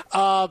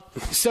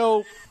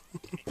 So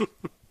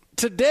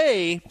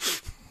today,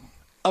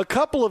 a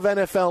couple of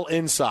NFL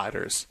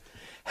insiders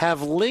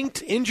have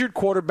linked injured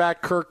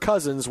quarterback Kirk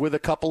Cousins with a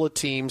couple of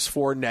teams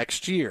for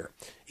next year.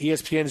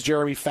 ESPN's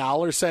Jeremy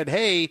Fowler said,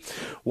 hey,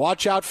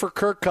 watch out for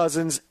Kirk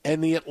Cousins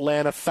and the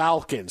Atlanta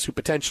Falcons, who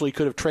potentially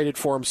could have traded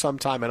for him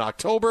sometime in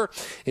October.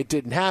 It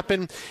didn't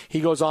happen. He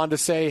goes on to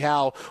say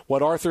how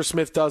what Arthur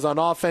Smith does on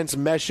offense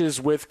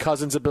meshes with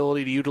Cousins'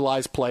 ability to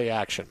utilize play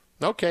action.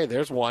 Okay,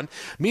 there's one.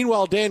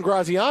 Meanwhile, Dan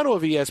Graziano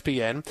of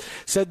ESPN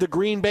said the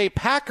Green Bay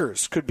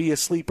Packers could be a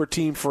sleeper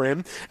team for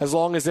him as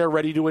long as they're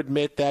ready to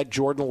admit that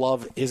Jordan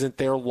Love isn't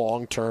their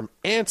long-term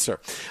answer.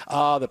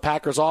 The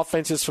Packers'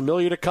 offense is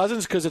familiar to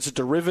Cousins because it's a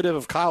derivative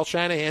of Kyle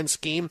Shanahan's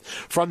scheme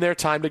from their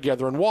time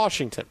together in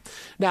Washington.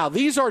 Now,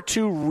 these are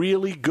two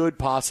really good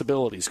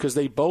possibilities because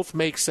they both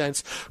make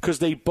sense, because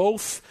they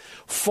both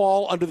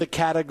fall under the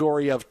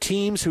category of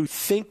teams who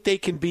think they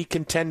can be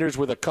contenders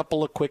with a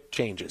couple of quick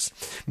changes.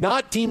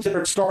 Not teams that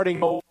are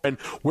starting over and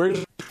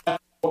where's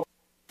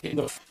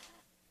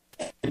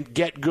and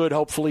get good,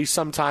 hopefully,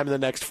 sometime in the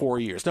next 4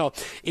 years. No,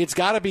 it's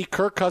got to be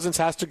Kirk Cousins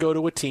has to go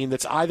to a team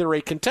that's either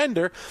a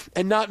contender,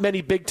 and not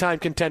many big-time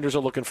contenders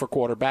are looking for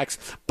quarterbacks,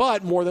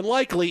 but more than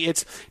likely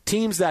it's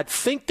teams that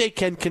think they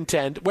can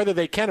contend. Whether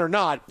they can or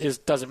not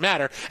doesn't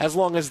matter. As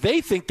long as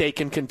they think they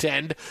can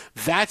contend,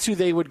 that's who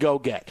they would go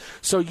get.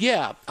 So,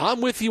 yeah,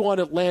 I'm with you on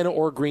Atlanta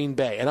or Green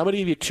Bay, and I'm going to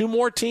give you two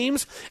more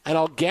teams, and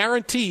I'll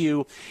guarantee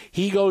you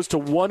he goes to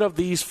one of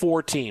these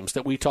four teams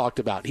that we talked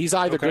about. He's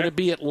either going to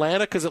be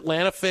Atlanta because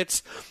Atlanta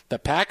fits, the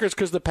Packers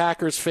because the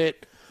Packers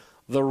fit,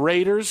 the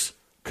Raiders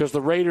because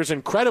the Raiders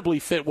incredibly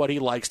fit what he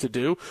likes to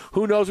do.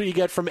 Who knows what you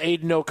get from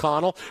Aiden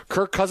O'Connell?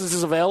 Kirk Cousins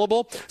is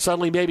available.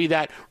 Suddenly maybe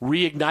that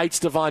reignites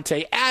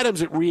Devontae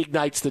Adams. It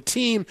reignites the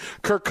team.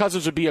 Kirk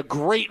Cousins would be a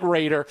great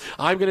Raider.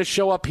 I'm going to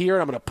show up here,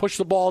 and I'm going to push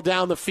the ball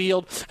down the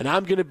field, and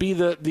I'm going to be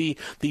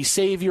the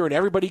savior, and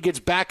everybody gets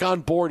back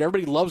on board.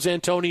 Everybody loves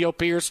Antonio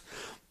Pierce.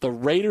 The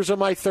Raiders are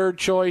my third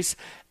choice,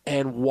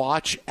 and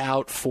watch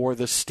out for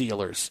the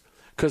Steelers.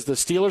 Because the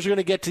Steelers are going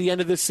to get to the end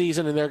of this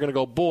season and they're going to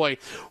go, boy,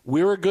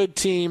 we're a good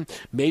team.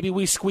 Maybe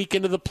we squeak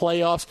into the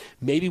playoffs.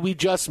 Maybe we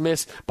just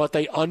miss. But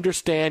they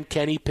understand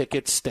Kenny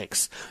Pickett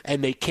stinks.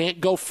 And they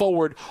can't go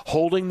forward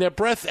holding their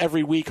breath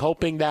every week,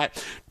 hoping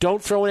that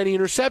don't throw in any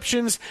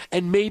interceptions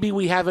and maybe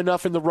we have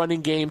enough in the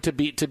running game to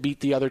beat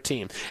the other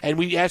team. And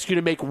we ask you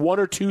to make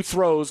one or two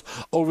throws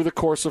over the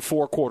course of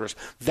 4 quarters.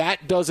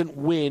 That doesn't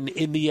win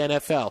in the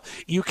NFL.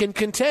 You can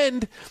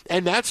contend,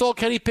 and that's all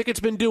Kenny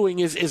Pickett's been doing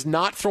is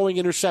not throwing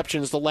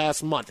interceptions the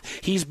last month.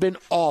 He's been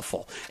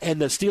awful.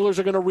 And the Steelers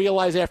are going to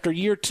realize after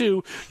year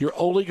 2, you're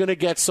only going to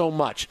get so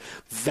much.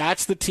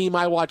 That's the team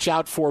I watch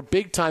out for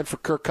big time for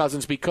Kirk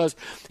Cousins, because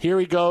here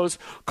he goes,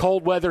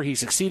 cold weather. He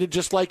succeeded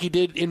just like he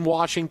did in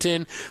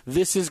Washington.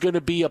 This is going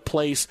to be a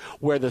place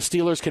where the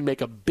Steelers can make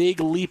a big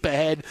leap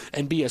ahead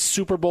and be a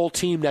Super Bowl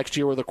team next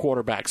year with a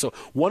quarterback. So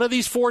one of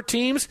these 4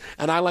 teams,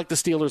 and I like the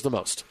Steelers the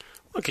most.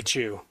 Look at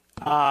you.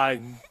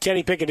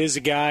 Kenny Pickett is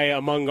a guy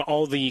among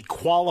all the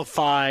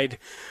qualified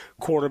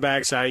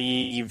quarterbacks, i.e.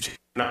 you've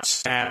not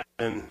snapped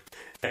and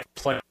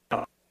played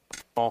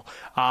football.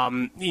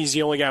 He's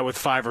the only guy with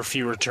 5 or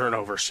fewer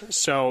turnovers.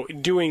 So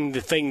doing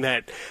the thing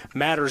that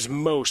matters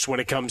most when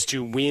it comes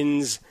to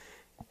wins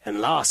and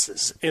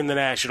losses in the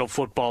National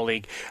Football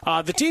League.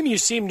 The team you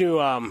seem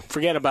to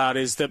forget about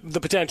is the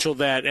potential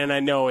that, and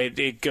I know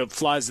it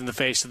flies in the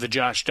face of the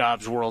Josh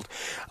Dobbs world,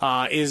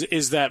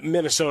 is that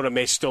Minnesota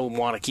may still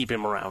want to keep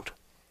him around.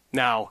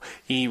 Now,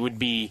 he would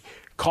be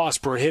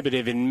cost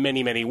prohibitive in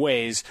many, many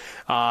ways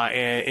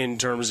in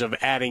terms of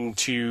adding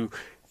to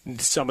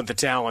some of the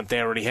talent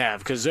they already have,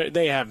 because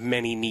they have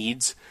many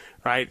needs,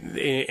 right,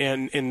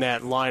 in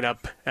that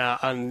lineup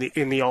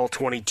in the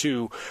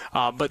All-22.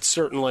 But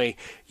certainly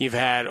you've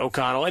had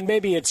O'Connell, and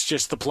maybe it's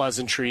just the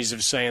pleasantries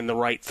of saying the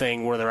right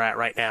thing where they're at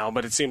right now,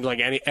 but it seems like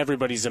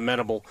everybody's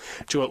amenable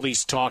to at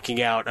least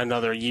talking out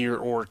another year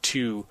or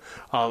two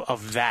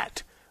of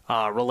that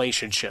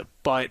relationship.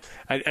 But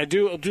I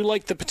do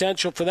like the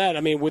potential for that.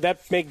 I mean, would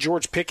that make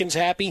George Pickens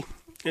happy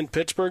in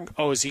Pittsburgh?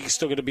 Oh, is he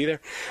still going to be there?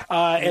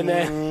 And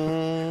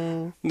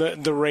then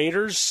the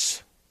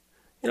Raiders,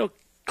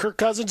 Kirk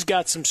Cousins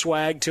got some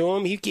swag to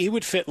him. He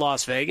would fit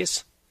Las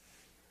Vegas.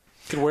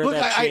 Could wear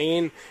that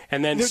chain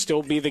and then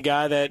still be the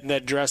guy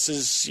that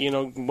dresses,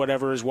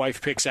 whatever his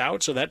wife picks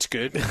out. So that's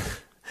good.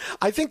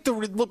 I think the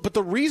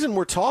reason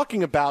we're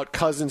talking about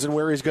Cousins and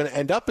where he's going to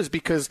end up is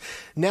because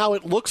now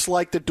it looks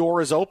like the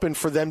door is open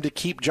for them to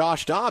keep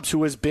Josh Dobbs,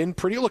 who has been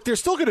pretty. Look, they're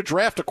still going to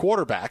draft a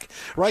quarterback,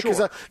 right?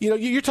 Because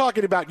you're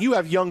talking about you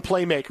have young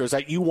playmakers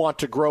that you want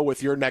to grow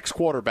with your next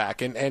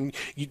quarterback, and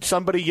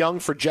somebody young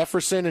for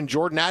Jefferson and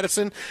Jordan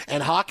Addison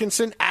and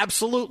Hawkinson,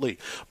 absolutely.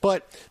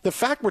 But the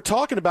fact we're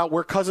talking about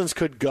where Cousins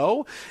could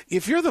go,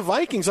 if you're the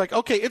Vikings, like,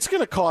 okay, it's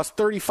going to cost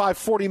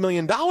 $35-40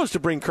 million to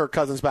bring Kirk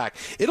Cousins back.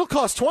 It'll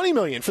cost $20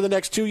 million for the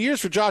next 2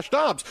 years for Josh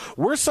Dobbs.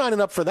 We're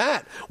signing up for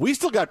that. We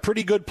still got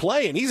pretty good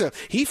play, and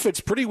he fits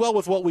pretty well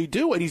with what we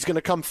do, and he's going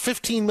to come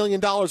 $15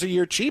 million a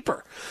year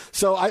cheaper.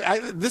 So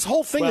this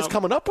whole thing is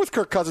coming up with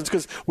Kirk Cousins,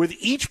 because with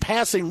each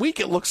passing week,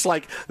 it looks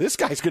like this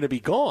guy's going to be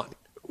gone.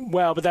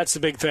 Well, but that's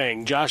the big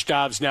thing. Josh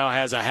Dobbs now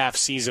has a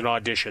half-season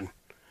audition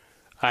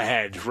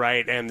ahead,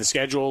 right? And the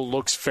schedule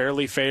looks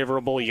fairly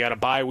favorable. You got a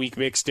bye week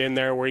mixed in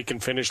there where he can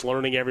finish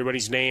learning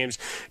everybody's names.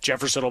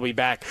 Jefferson will be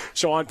back.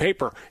 So on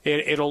paper,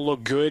 it'll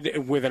look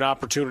good with an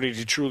opportunity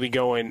to truly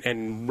go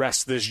and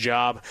wrest this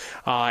job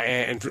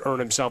and earn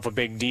himself a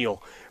big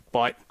deal.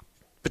 But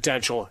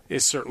potential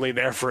is certainly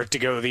there for it to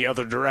go the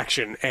other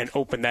direction and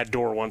open that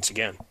door once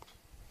again.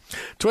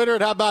 Twitter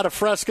at How About a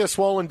Fresca,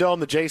 Swollen Dome,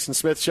 the Jason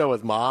Smith Show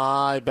with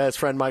my best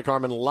friend Mike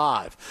Harmon,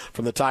 live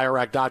from the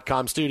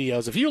TireRack.com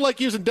studios. If you like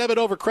using debit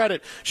over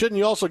credit, shouldn't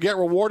you also get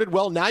rewarded?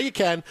 Well, now you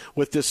can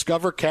with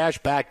Discover Cash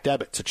Back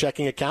Debit. It's a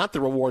checking account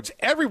that rewards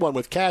everyone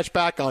with cash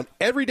back on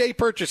everyday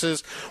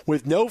purchases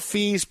with no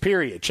fees,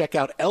 period. Check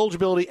out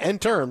eligibility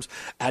and terms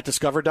at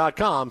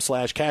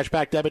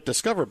discover.com/cashbackdebit.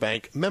 Discover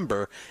Bank,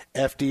 member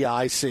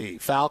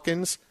FDIC.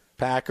 Falcons,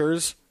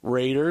 Packers,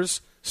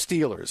 Raiders,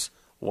 Steelers.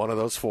 One of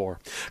those four.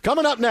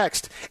 Coming up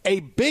next,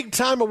 a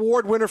big-time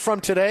award winner from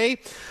today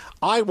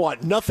I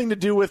want nothing to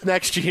do with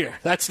next year.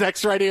 That's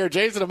next right here.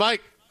 Jason and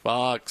Mike,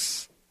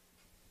 Fox.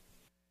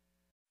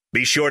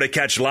 Be sure to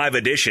catch live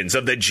editions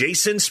of The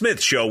Jason Smith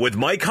Show with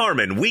Mike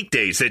Harmon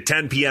weekdays at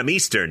 10 p.m.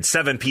 Eastern,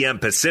 7 p.m.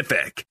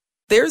 Pacific.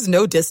 There's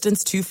no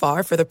distance too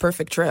far for the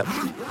perfect trip.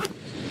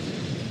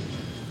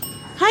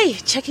 Hi,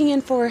 checking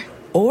in for...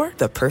 Or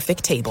the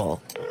perfect table.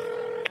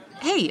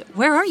 Hey,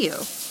 where are you?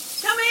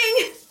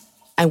 Coming!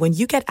 And when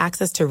you get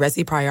access to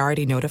Resi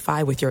Priority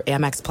Notify with your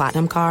Amex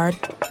Platinum card...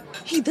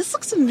 Hey, this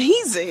looks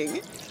amazing.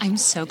 I'm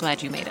so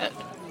glad you made it.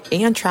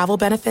 And travel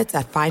benefits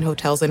at fine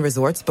hotels and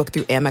resorts booked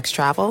through Amex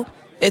Travel,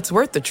 it's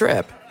worth the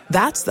trip.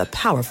 That's the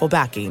powerful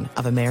backing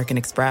of American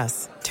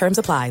Express. Terms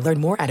apply.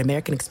 Learn more at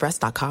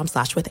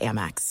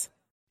americanexpress.com/withAmex.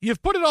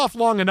 You've put it off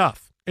long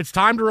enough. It's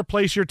time to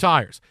replace your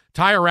tires.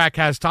 Tire Rack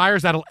has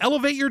tires that'll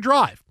elevate your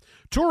drive.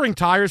 Touring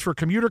tires for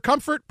commuter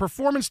comfort,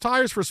 performance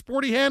tires for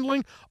sporty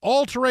handling,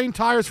 all-terrain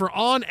tires for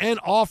on- and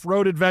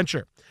off-road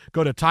adventure.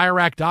 Go to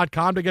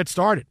TireRack.com to get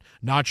started.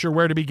 Not sure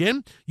where to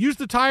begin? Use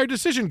the Tire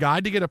Decision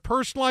Guide to get a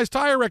personalized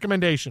tire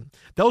recommendation.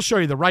 They'll show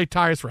you the right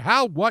tires for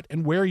how, what,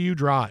 and where you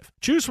drive.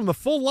 Choose from the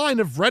full line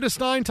of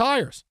Vredestein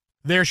tires.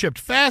 They're shipped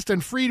fast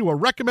and free to a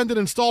recommended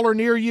installer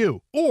near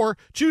you. Or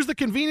choose the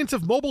convenience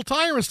of mobile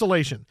tire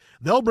installation.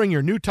 They'll bring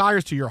your new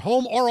tires to your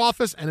home or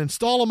office and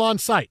install them on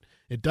site.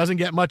 It doesn't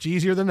get much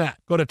easier than that.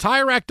 Go to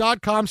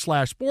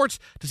TireRack.com/sports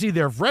to see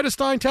their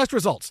Vredestein test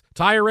results,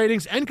 tire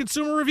ratings, and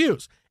consumer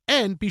reviews.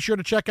 And be sure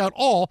to check out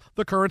all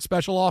the current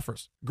special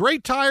offers.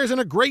 Great tires and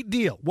a great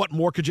deal. What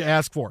more could you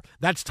ask for?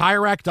 That's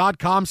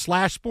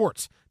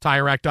TireRack.com/sports.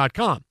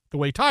 TireRack.com, the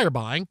way tire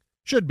buying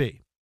should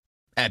be.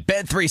 At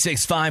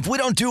Bet365, we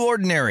don't do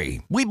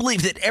ordinary. We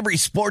believe that every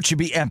sport should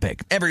be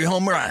epic. Every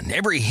home run,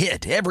 every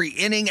hit, every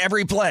inning,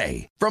 every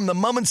play. From the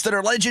moments that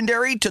are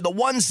legendary to the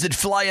ones that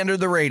fly under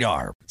the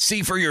radar.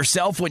 See for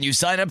yourself when you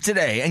sign up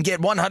today and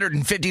get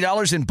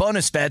 $150 in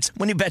bonus bets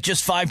when you bet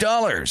just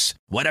 $5.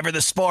 Whatever the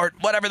sport,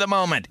 whatever the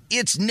moment,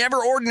 it's never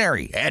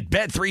ordinary at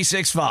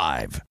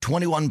Bet365.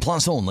 21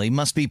 plus only.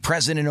 Must be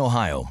present in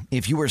Ohio.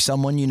 If you or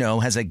someone you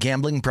know has a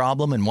gambling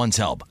problem and wants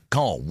help,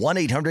 call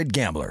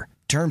 1-800-GAMBLER.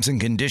 Terms and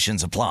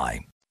conditions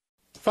apply.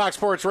 Fox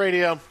Sports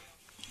Radio.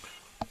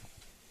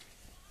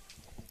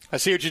 I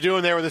see what you're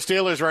doing there with the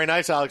Steelers. Very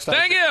nice, Alex.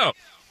 Thank you.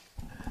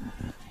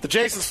 The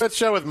Jason Smith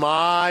Show with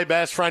my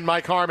best friend,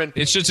 Mike Harmon.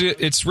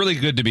 It's really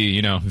good to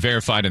be,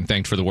 verified and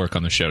thanked for the work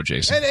on the show,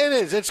 Jason. It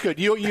is. It's good.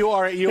 You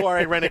are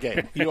a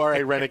renegade. You are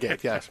a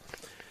renegade, yes.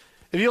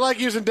 If you like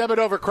using debit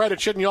over credit,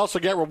 shouldn't you also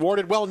get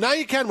rewarded? Well, now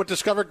you can with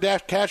Discover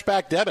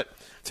Cashback Debit.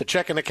 It's a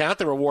checking account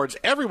that rewards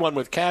everyone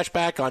with cash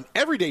back on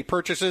everyday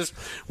purchases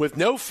with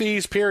no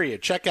fees,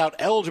 period. Check out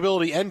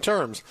eligibility and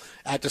terms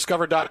at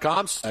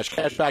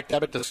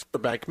discover.com/cashbackdebit.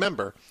 Discover Bank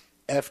member,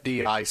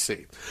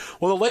 FDIC.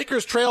 Well, the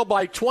Lakers trail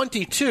by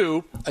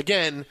 22.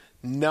 Again,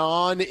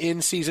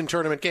 non-in-season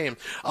tournament game.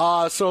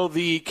 So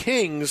the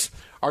Kings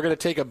are going to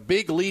take a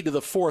big lead to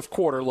the fourth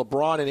quarter.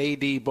 LeBron and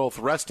AD both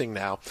resting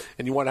now,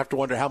 and you won't have to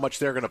wonder how much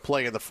they're going to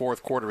play in the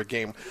fourth quarter of a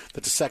game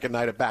that's the second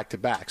night of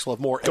back-to-backs. We'll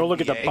have more Go NBA.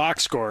 look at the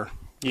box score.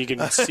 You can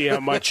see how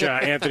much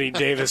Anthony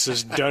Davis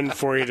has done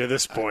for you to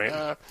this point.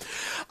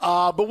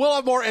 But we'll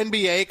have more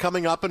NBA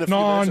coming up in a few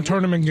minutes.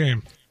 Non-tournament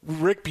game.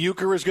 Rick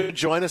Bucher is going to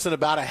join us in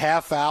about a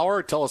half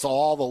hour, tell us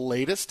all the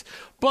latest.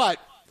 But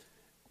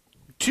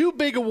two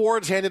big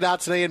awards handed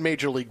out today in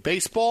Major League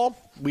Baseball.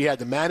 We had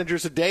the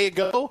managers a day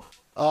ago.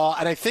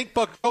 And I think,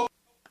 but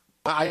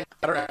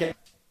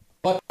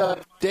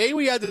today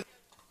we had the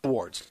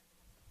awards.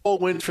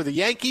 Wins for the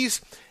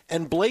Yankees,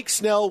 and Blake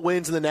Snell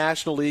wins in the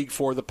National League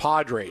for the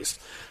Padres.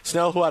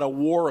 Snell, who had a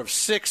WAR of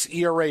 6,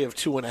 ERA of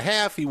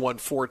 2.5, he won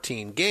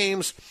 14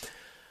 games.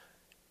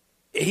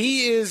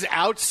 He is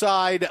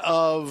outside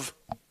of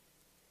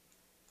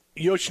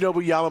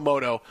Yoshinobu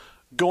Yamamoto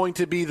going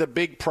to be the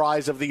big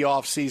prize of the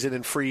offseason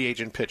in free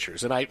agent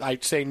pitchers. And I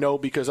say no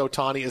because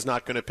Ohtani is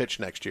not going to pitch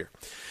next year.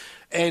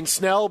 And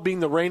Snell, being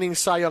the reigning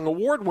Cy Young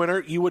Award winner,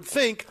 you would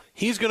think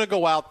he's going to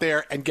go out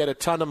there and get a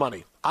ton of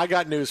money. I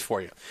got news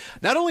for you.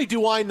 Not only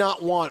do I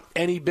not want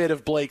any bit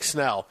of Blake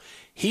Snell,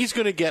 he's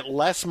going to get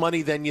less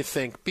money than you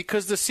think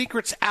because the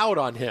secret's out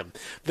on him.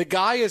 The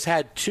guy has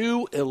had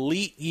 2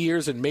 elite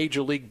years in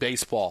Major League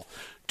Baseball.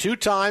 2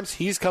 times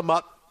he's come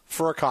up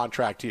for a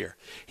contract year.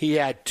 He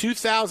had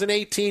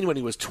 2018 when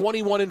he was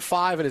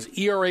 21-5 and his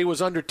ERA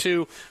was under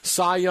 2,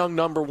 Cy Young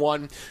number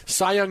 1,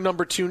 Cy Young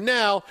number 2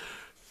 now.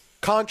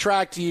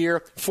 Contract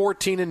year,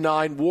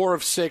 14-9, WAR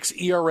of 6,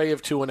 ERA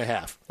of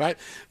 2.5. Right?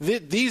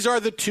 These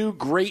are the 2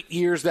 great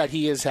years that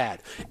he has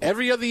had.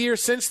 Every other year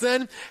since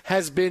then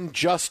has been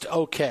just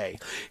okay.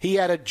 He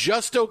had a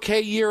just okay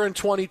year in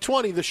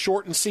 2020, the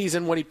shortened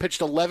season when he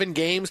pitched 11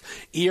 games.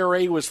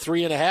 ERA was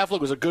 3.5.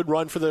 It was a good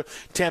run for the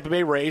Tampa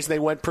Bay Rays. They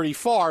went pretty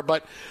far,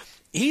 but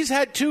he's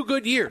had 2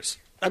 good years.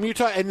 I mean,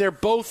 and they're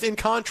both in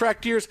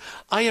contract years.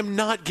 I am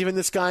not giving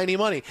this guy any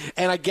money.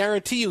 And I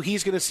guarantee you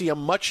he's going to see a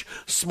much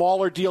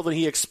smaller deal than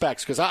he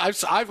expects. Because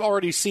I've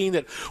already seen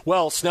that,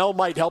 well, Snell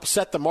might help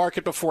set the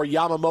market before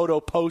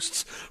Yamamoto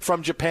posts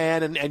from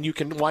Japan, and you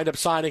can wind up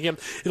signing him.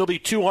 It'll be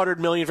 $200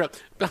 million.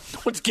 No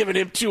one's giving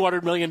him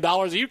 $200 million.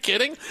 Are you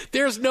kidding?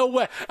 There's no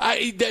way.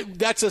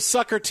 That's a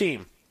sucker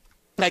team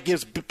that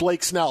gives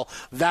Blake Snell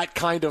that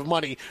kind of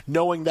money,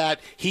 knowing that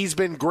he's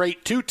been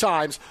great 2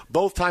 times,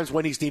 both times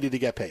when he's needed to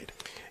get paid.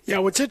 Yeah,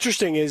 what's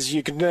interesting is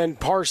you can then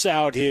parse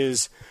out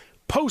his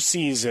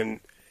postseason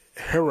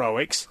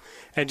heroics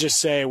and just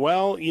say,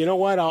 well, you know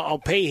what, I'll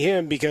pay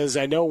him because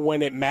I know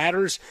when it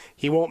matters,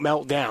 he won't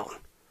melt down.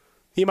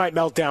 He might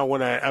melt down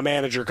when a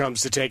manager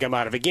comes to take him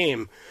out of a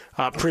game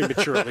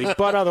prematurely,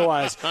 but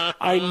otherwise,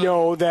 I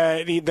know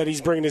that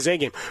he's bringing his A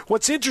game.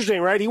 What's interesting,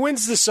 right, he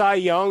wins the Cy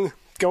Young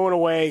going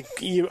away,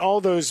 all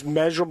those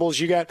measurables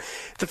you got.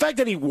 The fact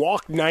that he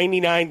walked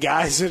 99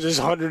 guys at his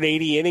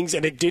 180 innings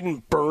and it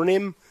didn't burn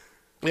him,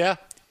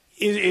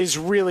 is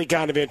really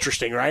kind of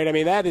interesting, right? I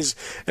mean, that is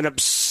an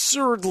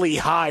absurdly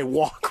high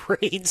walk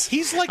rate.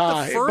 He's like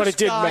the first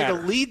guy to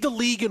lead the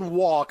league in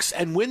walks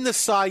and win the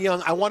Cy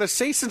Young, I want to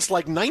say, since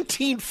like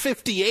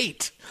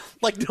 1958.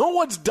 Like, no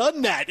one's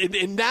done that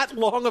in that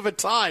long of a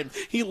time.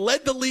 He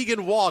led the league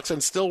in walks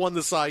and still won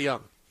the Cy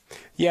Young.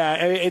 Yeah,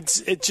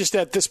 it's just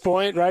at this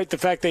point, right, the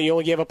fact that he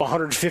only gave up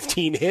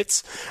 115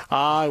 hits,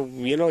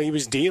 he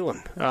was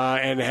dealing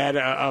and had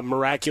a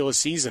miraculous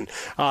season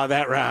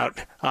that route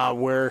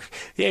where,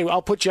 hey,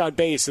 I'll put you on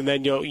base, and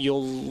then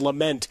you'll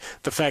lament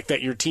the fact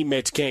that your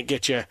teammates can't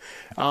get you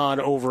on,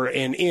 over,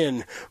 and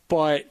in.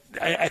 But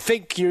I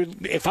think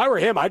if I were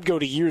him, I'd go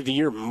to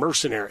year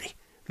mercenary.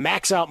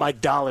 Max out my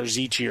dollars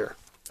each year.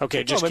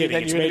 Okay, just kidding.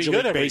 It's Major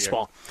League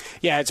Baseball.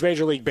 Yeah, it's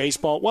Major League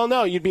Baseball. Well,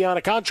 no, you'd be on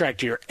a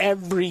contract year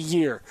every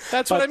year.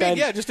 That's what I mean.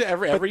 Yeah, just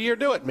every year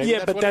do it. Maybe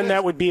but then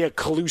that would be a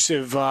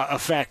collusive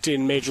effect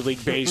in Major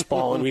League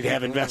Baseball, and we'd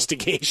have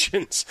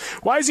investigations.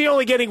 Why is he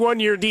only getting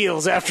 1-year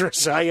deals after a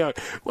Cy Young?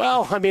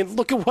 Well, I mean,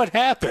 look at what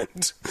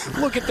happened.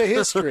 Look at the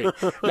history.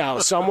 Now,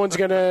 someone's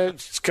going to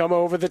come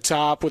over the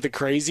top with a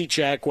crazy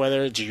check,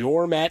 whether it's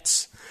your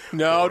Mets.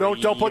 No,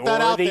 don't put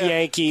that out there. The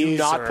Yankees.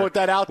 Do not put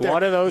that out there.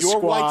 One of those Your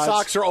squads. White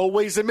Sox are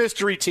always a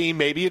mystery team.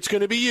 Maybe it's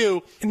going to be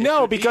you.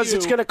 No, because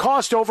it's going to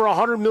cost over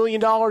 $100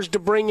 million to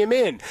bring him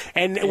in.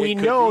 And we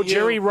know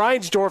Jerry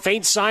Reinsdorf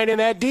ain't signing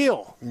that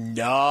deal.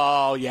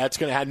 No, it's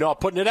going to have no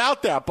putting it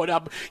out there.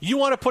 But you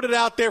want to put it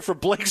out there for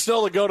Blake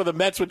Snell to go to the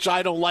Mets, which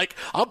I don't like.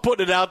 I'm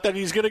putting it out there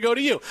he's going to go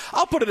to you.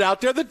 I'll put it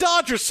out there the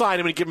Dodgers sign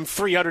him and give him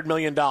 $300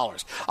 million.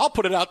 I'll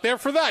put it out there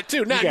for that,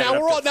 too. Now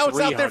it's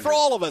out there for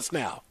all of us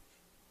now.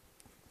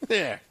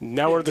 There.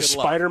 Now we're the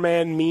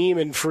Spider-Man meme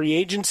in free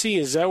agency.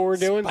 Is that what we're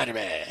doing?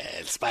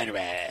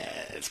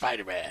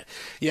 Spider-Man.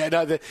 Yeah,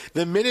 no,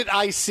 the minute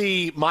I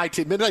see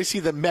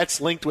the Mets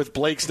linked with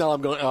Blake Snell,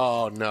 I'm going,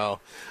 oh, no.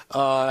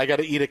 I got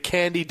to eat a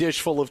candy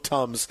dish full of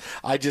Tums.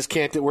 I just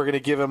can't. We're going to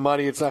give him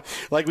money. It's not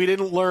like we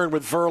didn't learn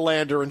with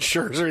Verlander and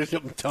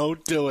Scherzer.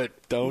 Don't do it.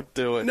 Don't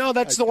do it. No,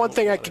 that's the one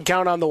thing I can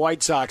count on the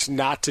White Sox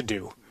not to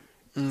do,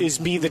 is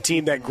be the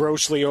team that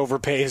grossly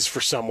overpays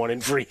for someone in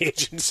free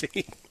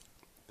agency.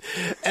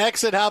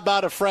 Exit, how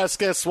about a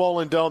Fresca,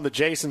 Swollen Dome, the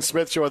Jason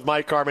Smith Show with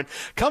Mike Harmon.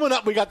 Coming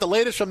up, we got the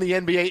latest from the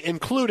NBA,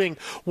 including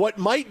what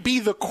might be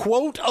the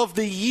quote of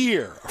the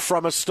year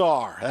from a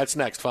star. That's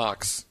next,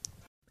 Fox.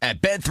 At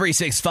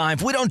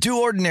Bet365, we don't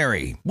do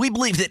ordinary. We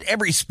believe that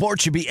every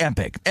sport should be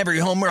epic. Every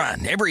home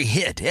run, every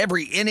hit,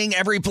 every inning,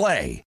 every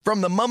play. From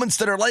the moments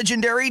that are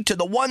legendary to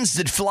the ones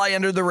that fly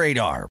under the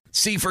radar.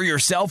 See for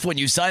yourself when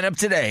you sign up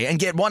today and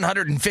get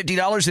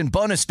 $150 in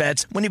bonus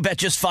bets when you bet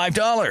just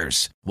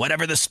 $5.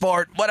 Whatever the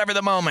sport, whatever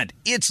the moment,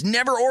 it's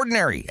never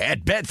ordinary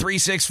at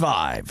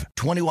Bet365.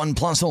 21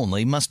 plus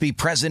only. Must be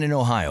present in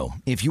Ohio.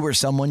 If you or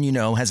someone you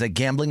know has a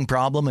gambling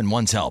problem and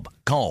wants help,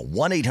 call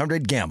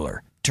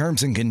 1-800-GAMBLER.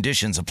 Terms and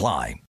conditions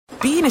apply.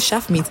 Being a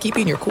chef means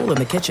keeping your cool in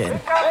the kitchen.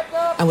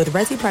 And with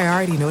Resi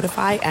Priority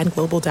Notify and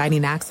Global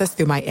Dining Access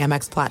through my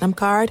Amex Platinum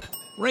card,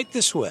 right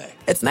this way.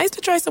 It's nice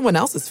to try someone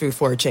else's food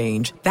for a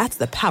change. That's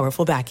the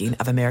powerful backing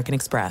of American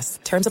Express.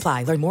 Terms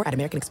apply. Learn more at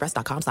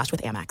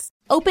americanexpress.com/withAmex.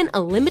 Open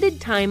a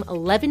limited-time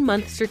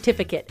 11-month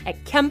certificate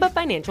at Kemba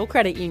Financial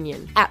Credit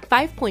Union. At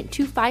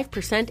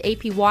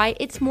 5.25% APY,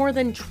 it's more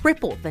than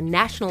triple the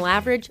national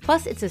average,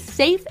 plus it's a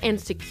safe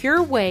and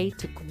secure way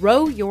to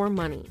grow your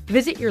money.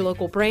 Visit your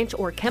local branch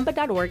or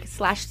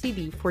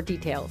kemba.org/cb for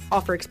details.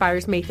 Offer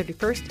expires May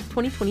 31st,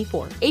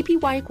 2024.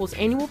 APY equals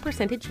annual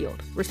percentage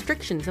yield.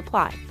 Restrictions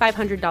apply.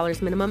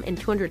 $500 minimum and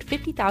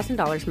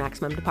 $250,000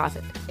 maximum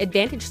deposit.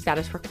 Advantage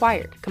status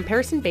required.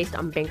 Comparison based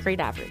on bank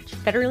rate average.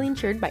 Federally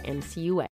insured by NCUA.